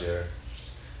last year.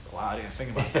 Wow, I didn't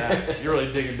think about that. You're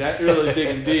really digging that. You're really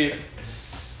digging deep.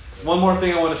 One more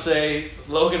thing I want to say: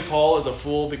 Logan Paul is a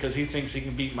fool because he thinks he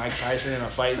can beat Mike Tyson in a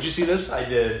fight. Did you see this? I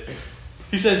did.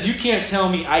 He says, "You can't tell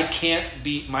me I can't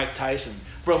beat Mike Tyson,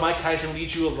 bro. Mike Tyson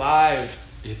leads you alive."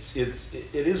 It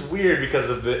is weird because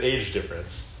of the age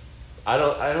difference. I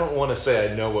don't want to say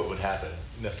I know what would happen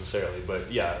necessarily, but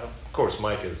yeah, of course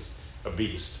Mike is a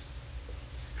beast.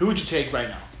 Who would you take right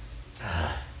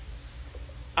now?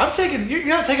 I'm taking. You're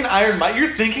not taking Iron Mike. You're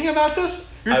thinking about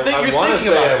this. You're I thinking want to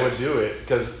say about I would this. do it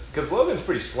because Logan's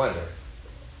pretty slender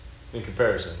in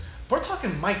comparison. We're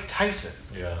talking Mike Tyson.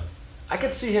 Yeah, I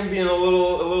could see him being a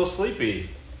little sleepy.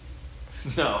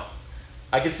 No,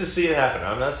 I could just see it happen.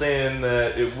 I'm not saying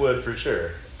that it would for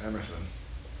sure, Emerson.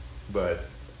 but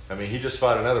I mean he just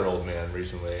fought another old man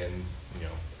recently, and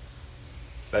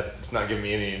that's not giving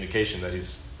me any indication that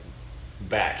he's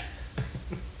back.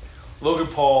 Logan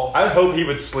Paul. I hope he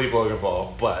would sleep Logan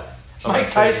Paul, but I'm Mike not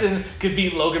saying- Tyson could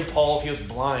beat Logan Paul if he was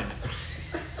blind.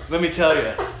 Let me tell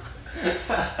you.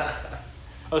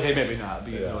 Okay, maybe not,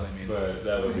 but you know what I mean. But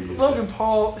that would be Logan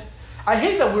Paul. I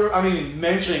hate that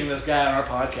mentioning this guy on our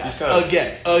podcast. He's kind of-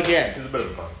 again. He's a bit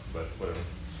of a punk, but whatever.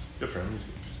 Good for him. He's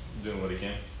doing what he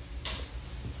can.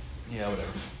 Yeah,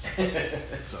 whatever.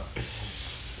 So.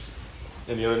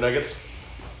 Any other nuggets?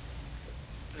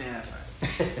 Yeah, that's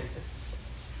fine.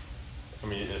 I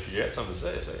mean, if you got something to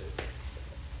say, say it.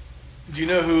 Do you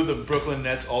know who the Brooklyn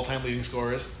Nets all-time leading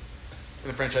scorer is in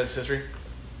the franchise's history?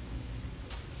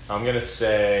 I'm gonna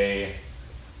say.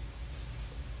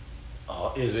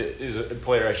 Is it a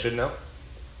player I should know?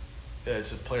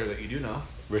 It's a player that you do know.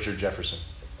 Richard Jefferson.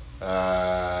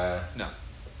 No.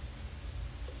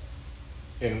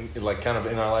 In like kind of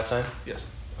in our lifetime. Yes.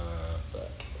 But,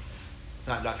 It's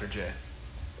not Dr. J.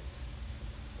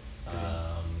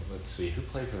 let's see who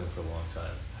played for them for a long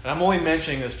time. And I'm only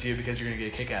mentioning this to you because you're going to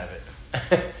get a kick out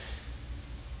of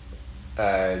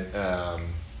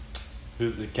it.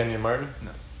 Who's the Kenyon Martin?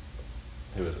 No.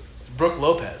 Who is it? It's Brooke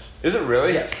Lopez. Is it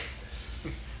really? Yes.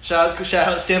 Shout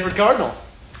out Stanford Cardinal.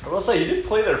 I will say he did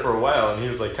play there for a while, and he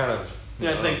was like kind of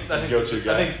Yeah, I think go-to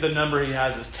guy. I think the number he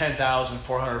has is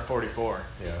 10,444.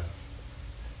 Yeah.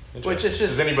 Which is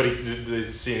just- did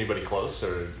they see anybody close,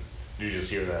 or did you just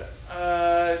hear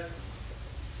that?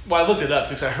 Well, I looked it up too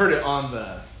because I heard it on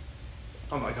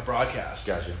like a broadcast.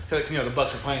 Gotcha. Because the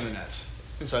Bucks were playing the Nets,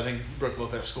 and so I think Brooke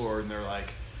Lopez scored, and they're like,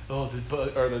 "Oh,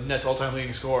 the Nets all-time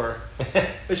leading scorer."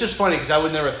 It's just funny because I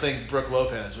would never think Brooke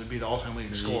Lopez would be the all-time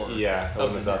leading scorer. Yeah, I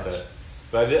of wouldn't the have thought Nets. that.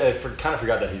 But I kind of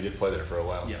forgot that he did play there for a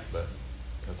while. Yeah. But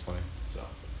that's funny. So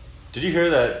Did you hear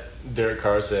that Derek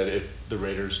Carr said if the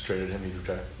Raiders traded him, he'd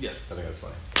retire? yes, I think that's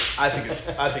funny.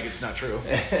 I think it's not true.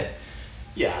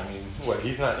 Yeah, I mean,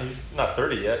 he's not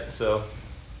 30 yet, so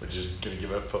we're just gonna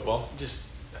give up football. Just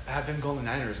have him go on the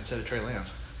Niners instead of Trey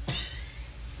Lance.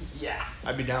 Yeah.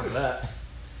 I'd be down with that.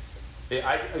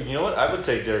 You know what? I would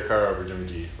take Derek Carr over Jimmy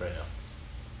G right now.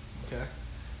 Okay.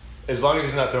 As long as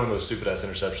he's not throwing those stupid ass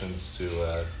interceptions to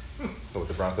with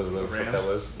the Broncos or whatever the fuck that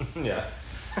was. Yeah.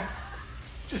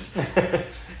 Just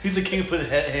he's the king of putting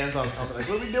hands on his helmet. Like,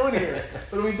 what are we doing here?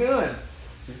 What are we doing?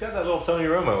 He's got that little Tony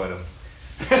Romo in him.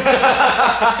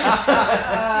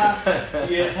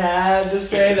 You just had to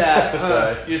say that.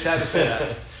 Sorry. You just had to say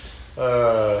that.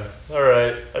 All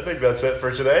right. I think that's it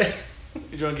for today.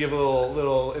 You want to give a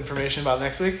little information about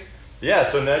next week? Yeah,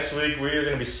 so next week we are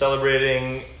going to be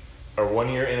celebrating our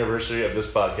 1-year anniversary of this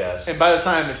podcast. And by the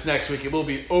time it's next week, it will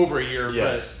be over a year.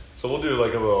 Yes. So we'll do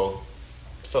like a little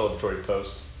celebratory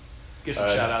post. But give some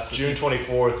shout outs. June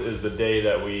 24th is the day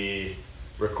that we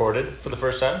recorded for the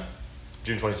first time.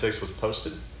 June 26th was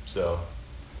posted. So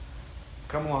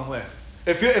Come a long way.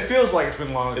 It feels like it's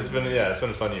been long. it's been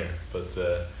a fun year. But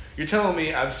You're telling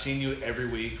me I've seen you every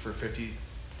week for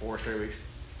 54 straight weeks?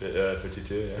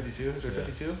 52, yeah. 52? Is there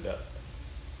 52? Yeah.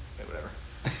 Okay, whatever.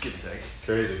 Give and take.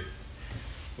 Crazy.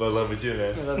 Well, love you too,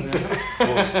 man. I love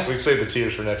you. We save the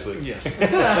tears for next week. Yes.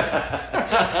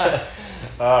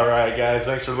 All right, guys.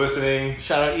 Thanks for listening.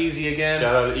 Shout out Easy again.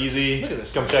 Shout out to Easy. Look at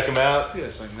this Come thing. check him out. Look at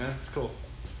this thing, man. It's cool.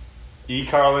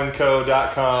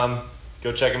 ecarlinco.com.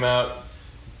 Go check him out.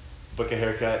 Book a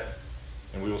haircut.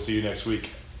 And we will see you next week.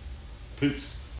 Peace.